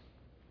me.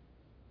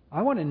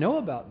 I want to know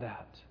about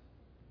that.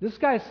 This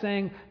guy's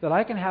saying that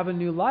I can have a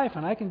new life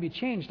and I can be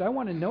changed. I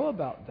want to know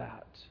about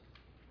that.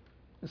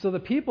 And so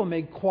the people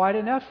made quite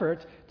an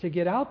effort to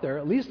get out there,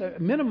 at least a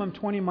minimum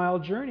 20-mile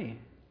journey.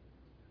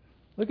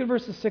 Look at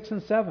verses 6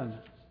 and 7.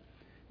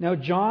 "Now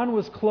John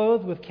was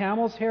clothed with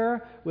camel's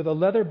hair, with a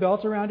leather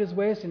belt around his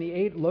waist, and he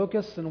ate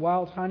locusts and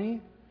wild honey,"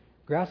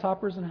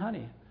 grasshoppers and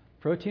honey,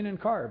 protein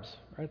and carbs,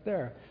 right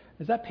there.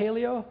 Is that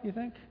paleo, you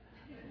think?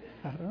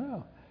 I don't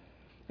know.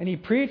 "And he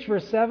preached,"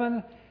 verse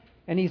 7,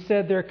 "and he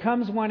said, 'There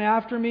comes one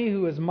after me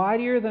who is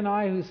mightier than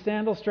I, whose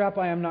sandal strap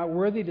I am not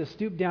worthy to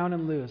stoop down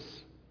and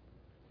loose.'"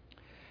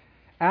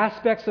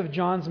 Aspects of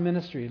John's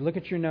ministry. Look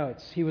at your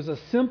notes. He was a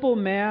simple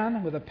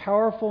man with a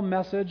powerful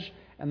message,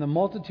 and the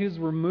multitudes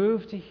were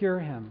moved to hear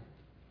him.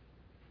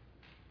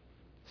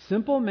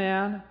 Simple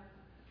man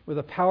with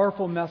a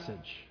powerful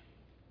message.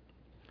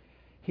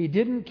 He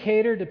didn't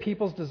cater to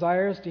people's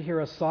desires to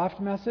hear a soft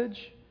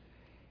message.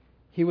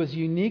 He was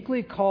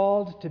uniquely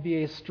called to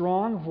be a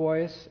strong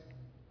voice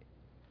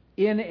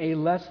in a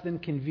less than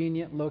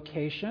convenient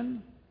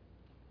location.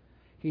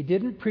 He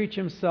didn't preach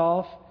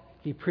himself.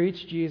 He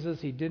preached Jesus.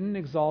 He didn't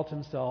exalt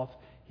himself.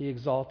 He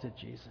exalted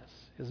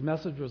Jesus. His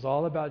message was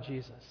all about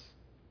Jesus.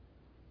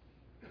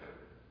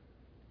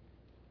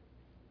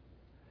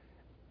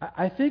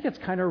 I think it's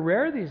kind of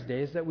rare these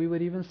days that we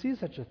would even see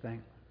such a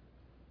thing.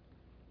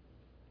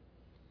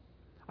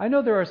 I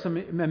know there are some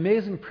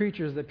amazing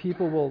preachers that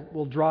people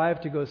will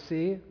drive to go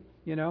see,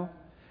 And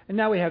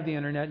now we have the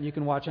internet and you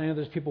can watch. I know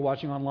there's people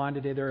watching online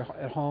today. They're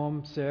at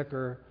home sick,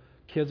 or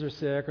kids are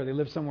sick, or they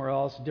live somewhere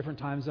else, a different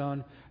time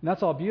zone. And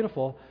that's all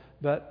beautiful,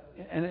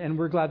 and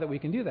we're glad that we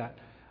can do that.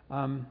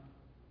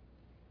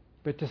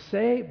 But to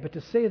say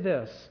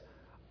this,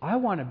 I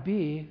want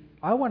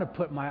to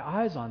put my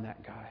eyes on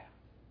that guy.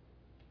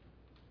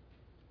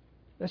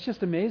 That's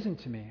just amazing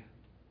to me.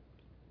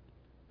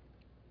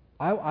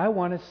 I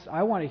want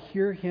to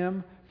hear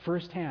him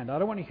firsthand. I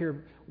don't want to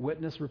hear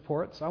witness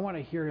reports. I want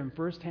to hear him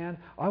firsthand.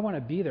 I want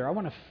to be there. I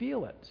want to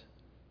feel it.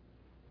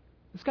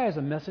 This guy has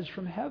a message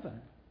from heaven.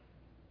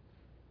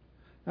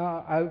 Now,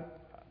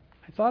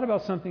 I thought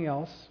about something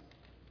else.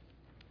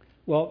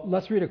 Well,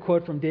 let's read a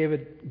quote from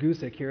David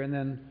Gusick here and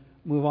then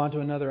move on to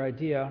another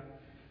idea.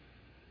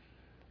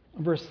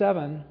 Verse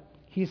 7,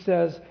 he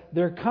says,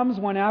 "There comes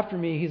one after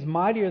me, he's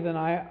mightier than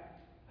I,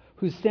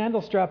 whose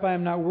sandal strap I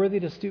am not worthy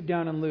to stoop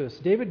down and loose.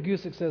 David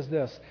Gusick says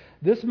this.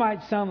 This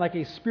might sound like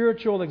a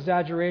spiritual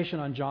exaggeration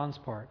on John's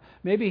part.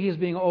 Maybe he's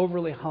being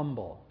overly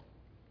humble.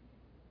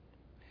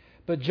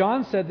 But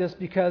John said this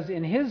because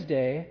in his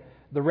day,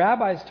 the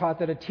rabbis taught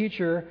that a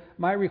teacher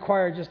might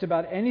require just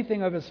about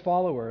anything of his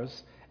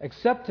followers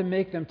except to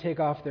make them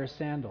take off their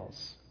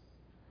sandals.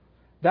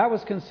 That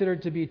was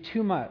considered to be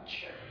too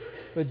much.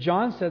 But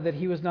John said that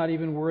he was not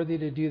even worthy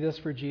to do this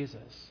for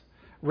Jesus.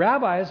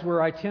 Rabbis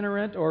were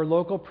itinerant or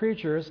local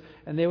preachers,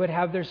 and they would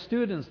have their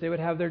students, they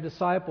would have their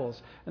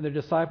disciples, and their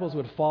disciples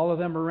would follow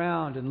them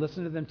around and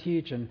listen to them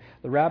teach, and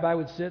the rabbi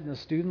would sit and the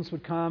students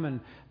would come, and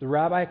the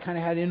rabbi kind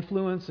of had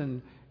influence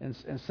and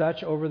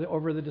such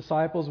over the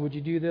disciples. Would you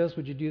do this?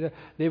 Would you do that?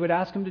 They would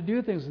ask him to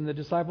do things, and the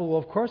disciple, well,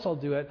 of course I'll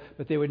do it,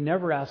 but they would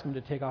never ask him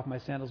to take off my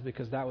sandals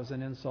because that was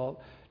an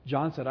insult.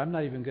 John said, I'm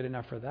not even good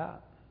enough for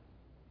that.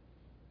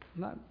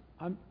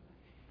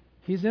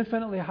 He's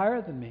infinitely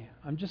higher than me.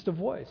 I'm just a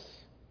voice.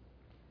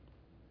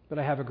 But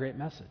I have a great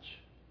message.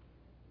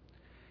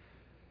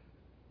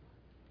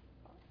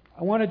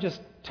 I want to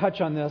just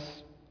touch on this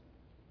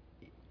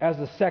as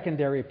a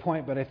secondary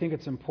point, but I think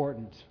it's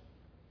important.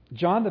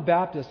 John the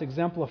Baptist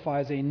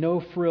exemplifies a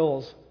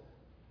no-frills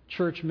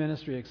church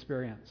ministry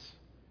experience.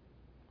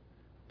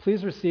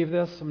 Please receive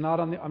this. I'm not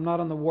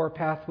on the war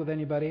path with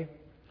anybody,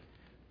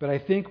 but I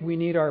think we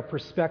need our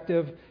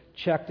perspective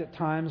checked at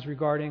times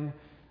regarding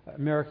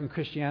American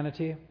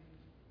Christianity.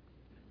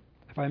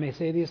 If I may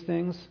say these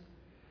things,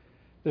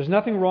 there's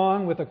nothing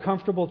wrong with a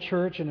comfortable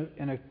church and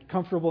a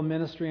comfortable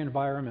ministry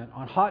environment.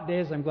 On hot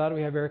days, I'm glad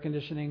we have air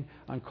conditioning.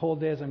 On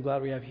cold days, I'm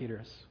glad we have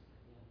heaters.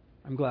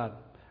 I'm glad.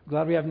 I'm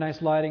glad we have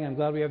nice lighting. I'm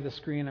glad we have the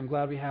screen. I'm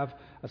glad we have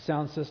a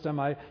sound system.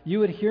 You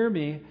would hear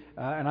me,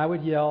 and I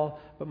would yell,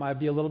 but I'd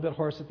be a little bit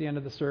hoarse at the end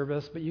of the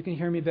service. But you can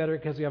hear me better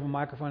because we have a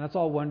microphone. That's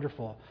all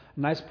wonderful.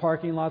 Nice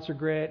parking lots are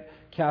great.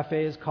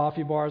 Cafes,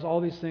 coffee bars, all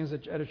these things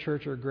at a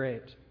church are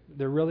great.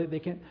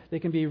 They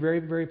can be very,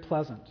 very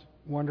pleasant.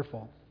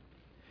 Wonderful.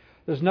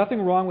 There's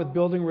nothing wrong with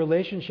building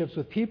relationships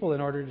with people in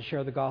order to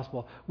share the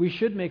gospel. We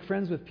should make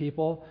friends with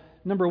people.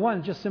 Number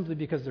one, just simply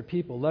because they're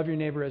people. Love your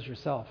neighbor as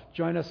yourself.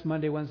 Join us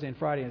Monday, Wednesday, and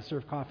Friday and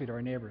serve coffee to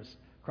our neighbors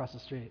across the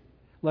street.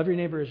 Love your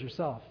neighbor as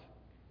yourself.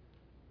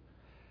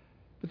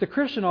 But the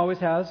Christian always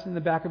has in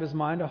the back of his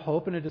mind a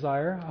hope and a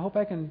desire. I hope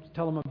I can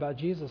tell him about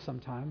Jesus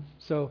sometime.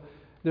 So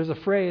there's a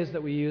phrase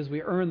that we use,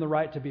 we earn the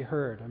right to be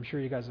heard. I'm sure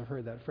you guys have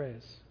heard that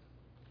phrase.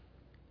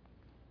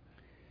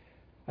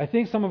 I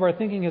think some of our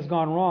thinking has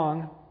gone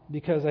wrong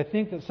because I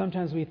think that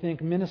sometimes we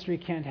think ministry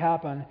can't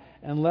happen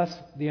unless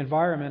the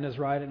environment is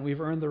right and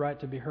we've earned the right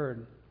to be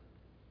heard.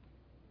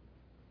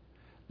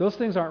 Those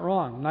things aren't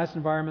wrong. Nice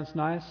environment's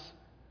nice.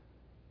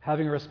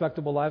 Having a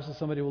respectable life so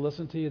somebody will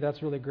listen to you,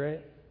 that's really great.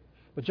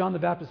 But John the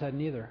Baptist had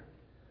neither.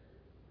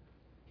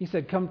 He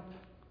said, come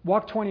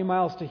walk 20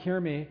 miles to hear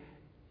me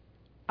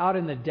out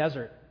in the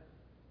desert.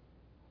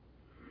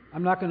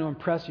 I'm not going to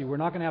impress you. We're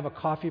not going to have a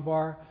coffee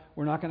bar.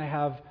 We're not going to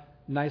have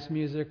nice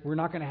music. We're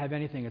not going to have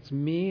anything. It's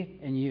me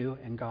and you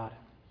and God.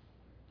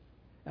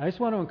 And I just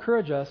want to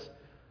encourage us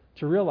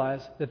to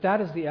realize that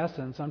that is the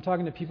essence. I'm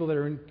talking to people that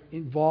are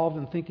involved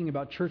in thinking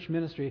about church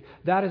ministry.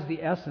 That is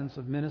the essence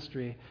of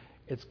ministry.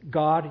 It's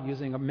God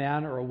using a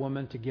man or a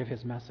woman to give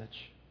his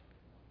message.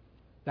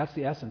 That's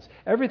the essence.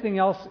 Everything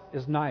else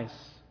is nice.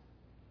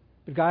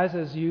 But guys,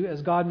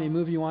 as God may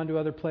move you on to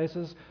other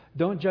places,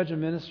 don't judge a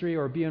ministry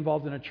or be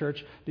involved in a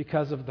church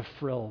because of the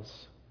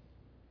frills.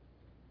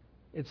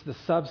 It's the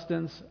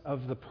substance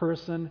of the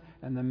person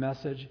and the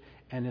message,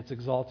 and it's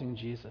exalting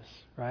Jesus,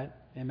 right?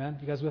 Amen?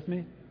 You guys with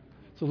me?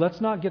 So let's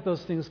not get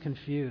those things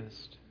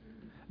confused.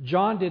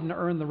 John didn't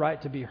earn the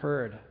right to be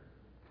heard.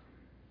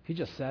 He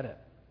just said it.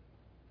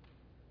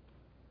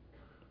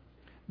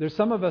 There's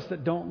some of us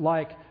that don't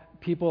like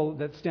people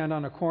that stand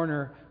on a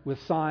corner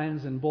with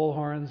signs and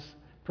bullhorns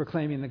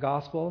proclaiming the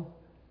gospel.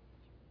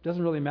 It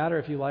doesn't really matter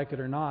if you like it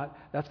or not.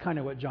 That's kind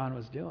of what John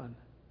was doing.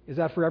 Is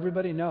that for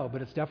everybody? No,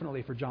 but it's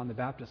definitely for John the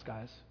Baptist,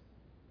 guys.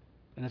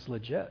 And it's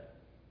legit.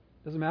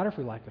 It doesn't matter if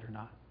we like it or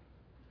not.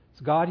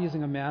 It's God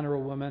using a man or a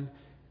woman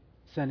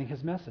sending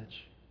his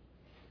message.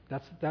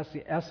 That's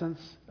the essence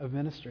of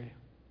ministry.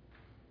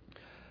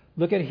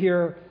 Look at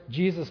here,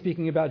 Jesus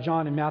speaking about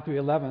John in Matthew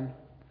 11.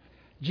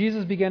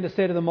 Jesus began to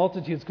say to the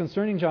multitudes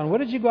concerning John, what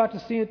did you go out to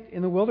see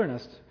in the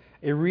wilderness?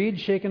 A reed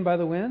shaken by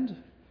the wind?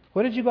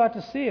 What did you go out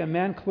to see? A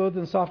man clothed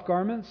in soft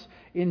garments?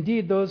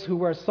 Indeed, those who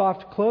wear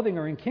soft clothing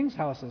are in kings'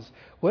 houses.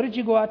 What did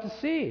you go out to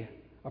see?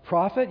 A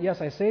prophet? Yes,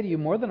 I say to you,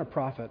 more than a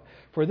prophet.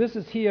 For this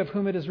is he of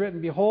whom it is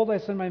written, behold, I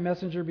send my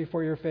messenger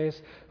before your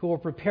face, who will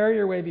prepare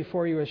your way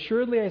before you.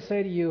 Assuredly, I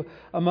say to you,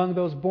 among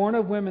those born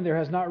of women, there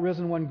has not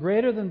risen one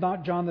greater than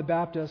John the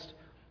Baptist.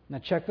 Now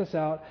check this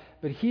out.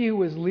 But he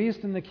who is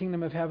least in the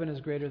kingdom of heaven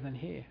is greater than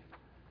he.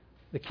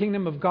 The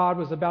kingdom of God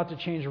was about to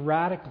change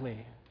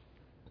radically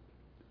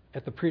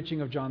at the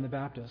preaching of John the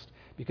Baptist,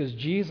 because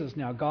Jesus,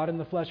 now God in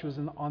the flesh, was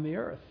on the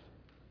earth.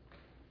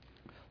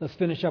 Let's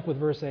finish up with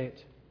verse 8.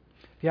 If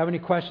you have any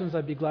questions,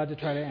 I'd be glad to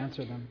try to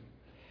answer them.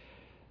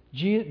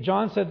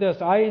 John said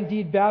this, I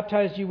indeed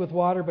baptized you with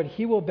water, but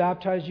he will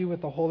baptize you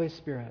with the Holy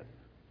Spirit.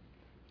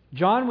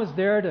 John was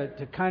there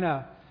to kind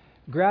of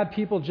grab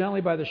people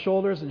gently by the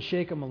shoulders and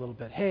shake them a little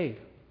bit. Hey,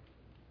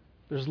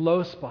 there's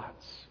low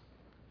spots.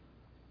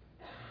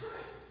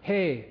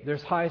 Hey,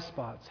 there's high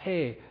spots.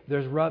 Hey,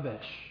 there's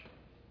rubbish.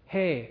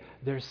 Hey,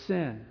 there's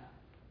sin.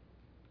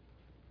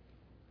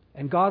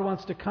 And God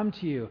wants to come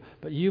to you,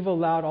 but you've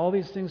allowed all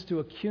these things to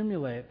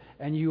accumulate,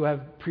 and you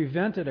have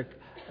prevented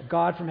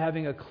God from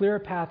having a clear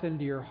path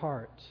into your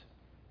heart.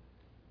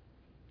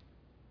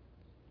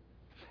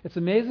 It's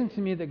amazing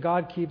to me that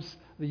God keeps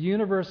the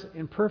universe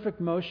in perfect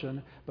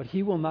motion, but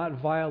He will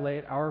not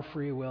violate our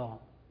free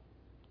will.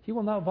 He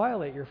will not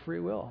violate your free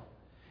will.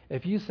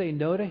 If you say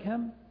no to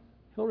Him,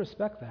 He'll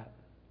respect that.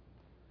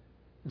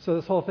 And so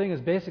this whole thing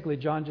is basically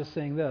John just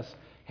saying this,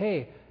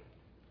 hey,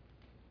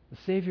 the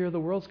Savior of the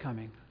world's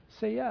coming.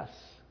 Say yes.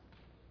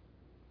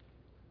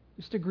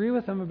 Just agree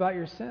with Him about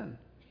your sin.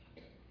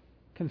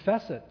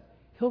 Confess it.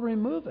 He'll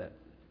remove it.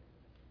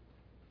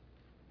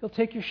 He'll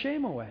take your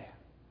shame away.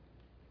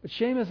 But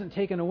shame isn't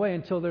taken away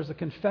until there's a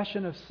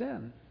confession of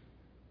sin.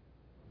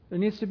 There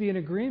needs to be an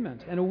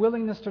agreement and a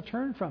willingness to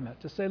turn from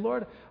it, to say,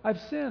 Lord, I've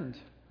sinned.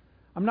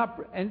 I'm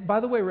not. And by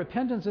the way,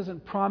 repentance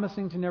isn't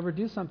promising to never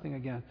do something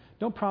again.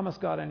 Don't promise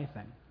God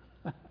anything,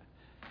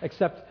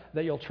 except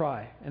that you'll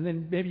try. And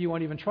then maybe you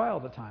won't even try all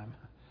the time.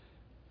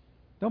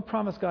 Don't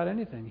promise God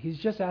anything. He's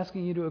just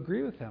asking you to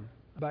agree with Him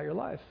about your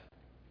life.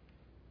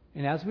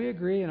 And as we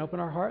agree and open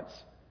our hearts,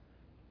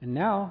 and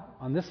now,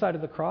 on this side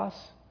of the cross,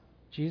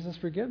 Jesus,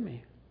 forgive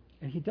me.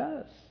 And He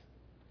does.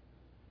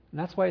 And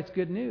that's why it's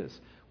good news.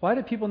 Why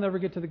do people never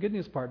get to the good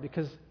news part?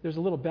 Because there's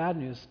a little bad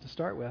news to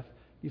start with.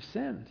 You've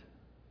sinned.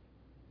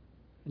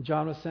 And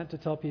John was sent to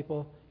tell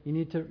people, you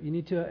need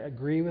to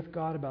agree with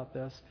God about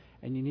this,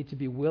 and you need to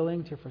be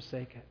willing to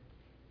forsake it.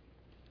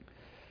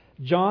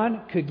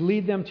 John could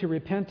lead them to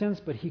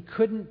repentance, but he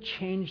couldn't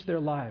change their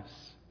lives.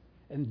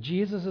 And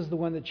Jesus is the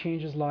one that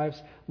changes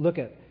lives. Look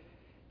at,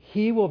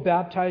 He will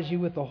baptize you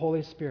with the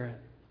Holy Spirit.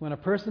 When a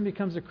person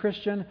becomes a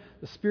Christian,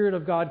 the Spirit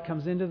of God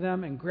comes into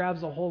them and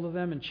grabs a hold of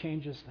them and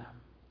changes them.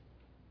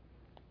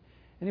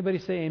 Anybody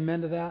say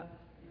amen to that?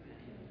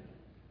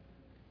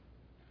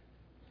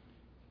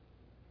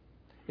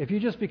 If you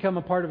just become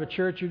a part of a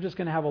church, you're just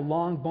going to have a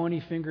long,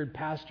 bony-fingered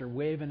pastor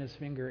waving his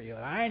finger at you.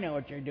 I know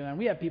what you're doing.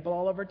 We have people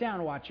all over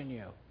town watching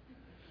you.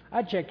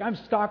 I'm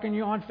stalking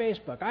you on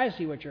Facebook. I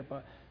see what you're...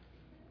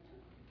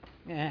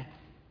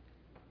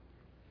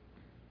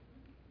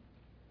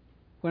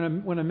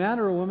 When a man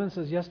or a woman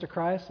says yes to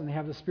Christ and they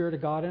have the Spirit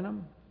of God in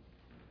them,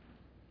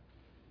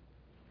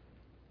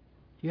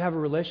 you have a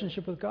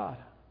relationship with God.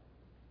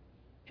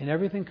 And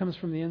everything comes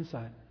from the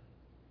inside.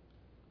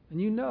 And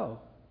you know.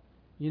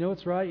 You know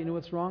what's right, you know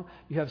what's wrong.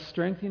 You have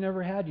strength you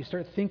never had. You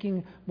start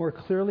thinking more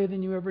clearly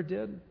than you ever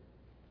did.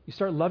 You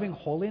start loving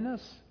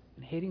holiness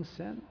and hating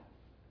sin.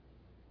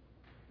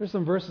 There's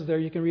some verses there,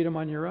 you can read them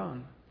on your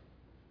own.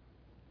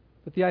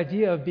 But the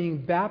idea of being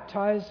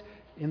baptized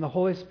in the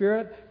Holy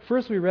Spirit,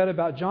 first we read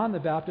about John the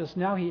Baptist,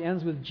 now he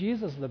ends with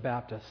Jesus the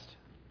Baptist.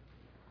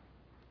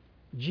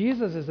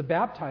 Jesus is a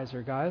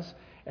baptizer, guys,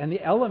 and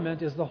the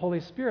element is the Holy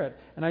Spirit.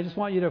 And I just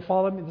want you to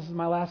follow me. This is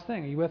my last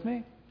thing. Are you with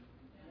me?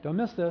 Don't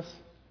miss this.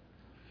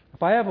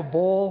 If I have a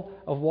bowl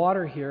of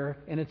water here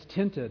and it's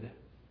tinted,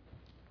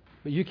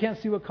 but you can't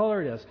see what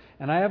color it is,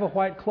 and I have a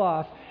white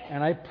cloth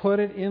and I put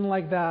it in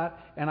like that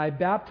and I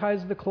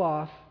baptize the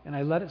cloth and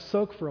I let it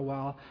soak for a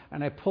while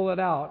and I pull it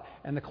out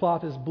and the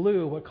cloth is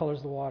blue, what color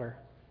is the water?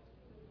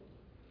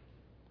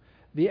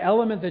 The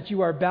element that you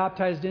are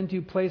baptized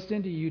into, placed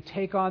into, you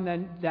take on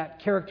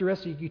that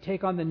characteristic, you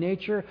take on the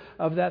nature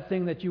of that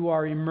thing that you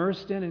are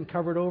immersed in and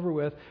covered over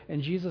with,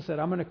 and Jesus said,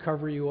 I'm going to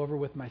cover you over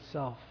with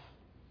myself.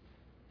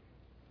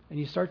 And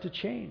you start to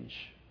change.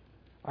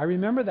 I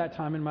remember that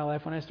time in my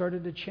life when I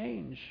started to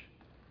change.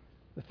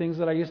 The things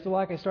that I used to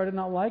like, I started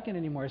not liking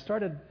anymore. I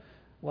started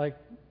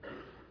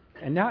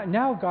and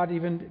now God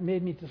even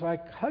made me to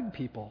hug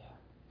people.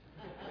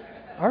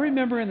 I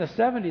remember in the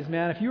 70s,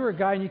 man, if you were a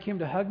guy and you came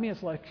to hug me,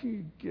 it's like,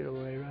 get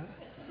away, man.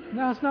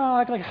 No, it's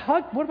not like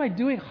hug. What am I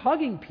doing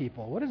hugging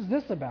people? What is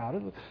this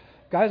about?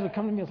 Guys would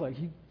come to me, it's like,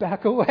 you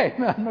back away,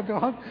 man. I'm not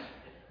going to hug.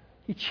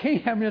 He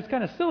changed. I mean, it's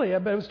kind of silly,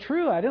 but it was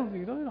true.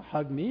 You don't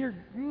hug me.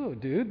 You're,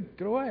 dude,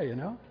 get away, you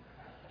know.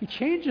 He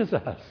changes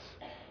us.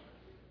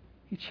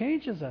 He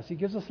changes us. He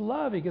gives us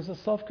love. He gives us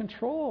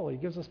self-control. He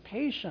gives us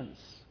patience.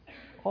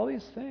 All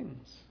these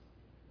things.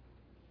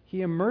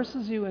 He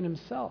immerses you in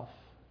Himself.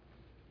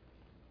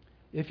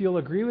 If you'll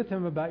agree with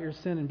Him about your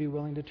sin and be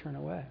willing to turn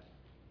away.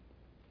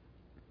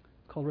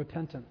 Called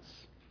repentance.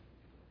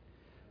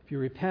 If you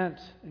repent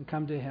and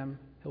come to Him,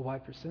 He'll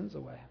wipe your sins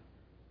away.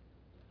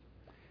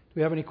 Do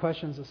we have any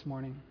questions this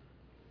morning?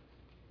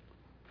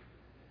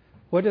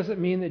 What does it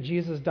mean that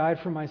Jesus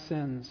died for my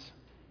sins?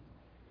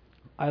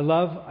 I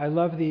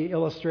love the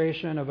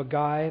illustration of a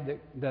guy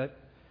that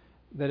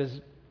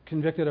is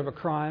convicted of a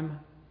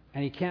crime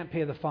and he can't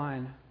pay the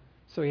fine.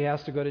 So he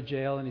has to go to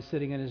jail and he's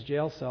sitting in his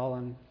jail cell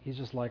and he's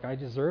just like, I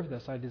deserve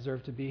this. I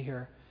deserve to be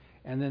here.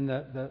 And then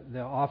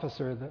the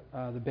officer,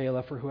 the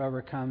bailiff or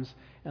whoever comes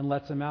and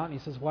lets him out. And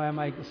he says, why am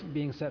I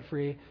being set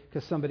free?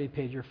 Because somebody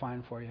paid your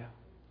fine for you.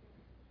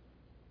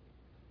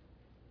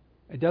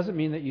 It doesn't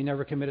mean that you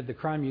never committed the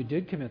crime. You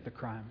did commit the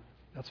crime.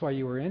 That's why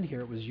you were in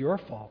here. It was your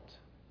fault.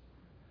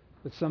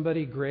 But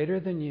somebody greater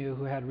than you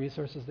who had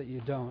resources that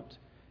you don't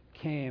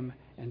came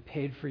and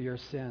paid for your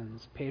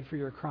sins, paid for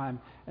your crime,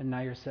 and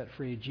now you're set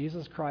free.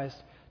 Jesus Christ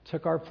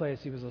took our place.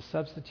 He was a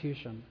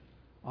substitution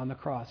on the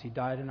cross. He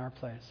died in our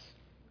place.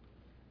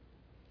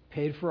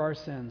 Paid for our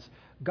sins.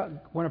 God,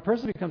 when a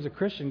person becomes a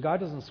Christian, God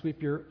doesn't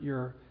sweep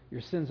your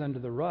sins under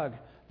the rug.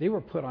 They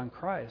were put on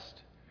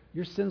Christ.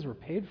 Your sins were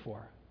paid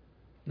for,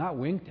 not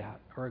winked at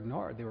or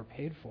ignored. They were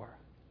paid for.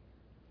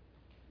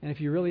 And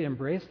if you really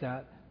embrace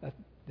that,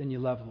 then you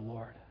love the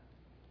Lord.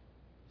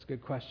 It's a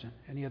good question.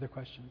 Any other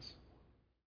questions?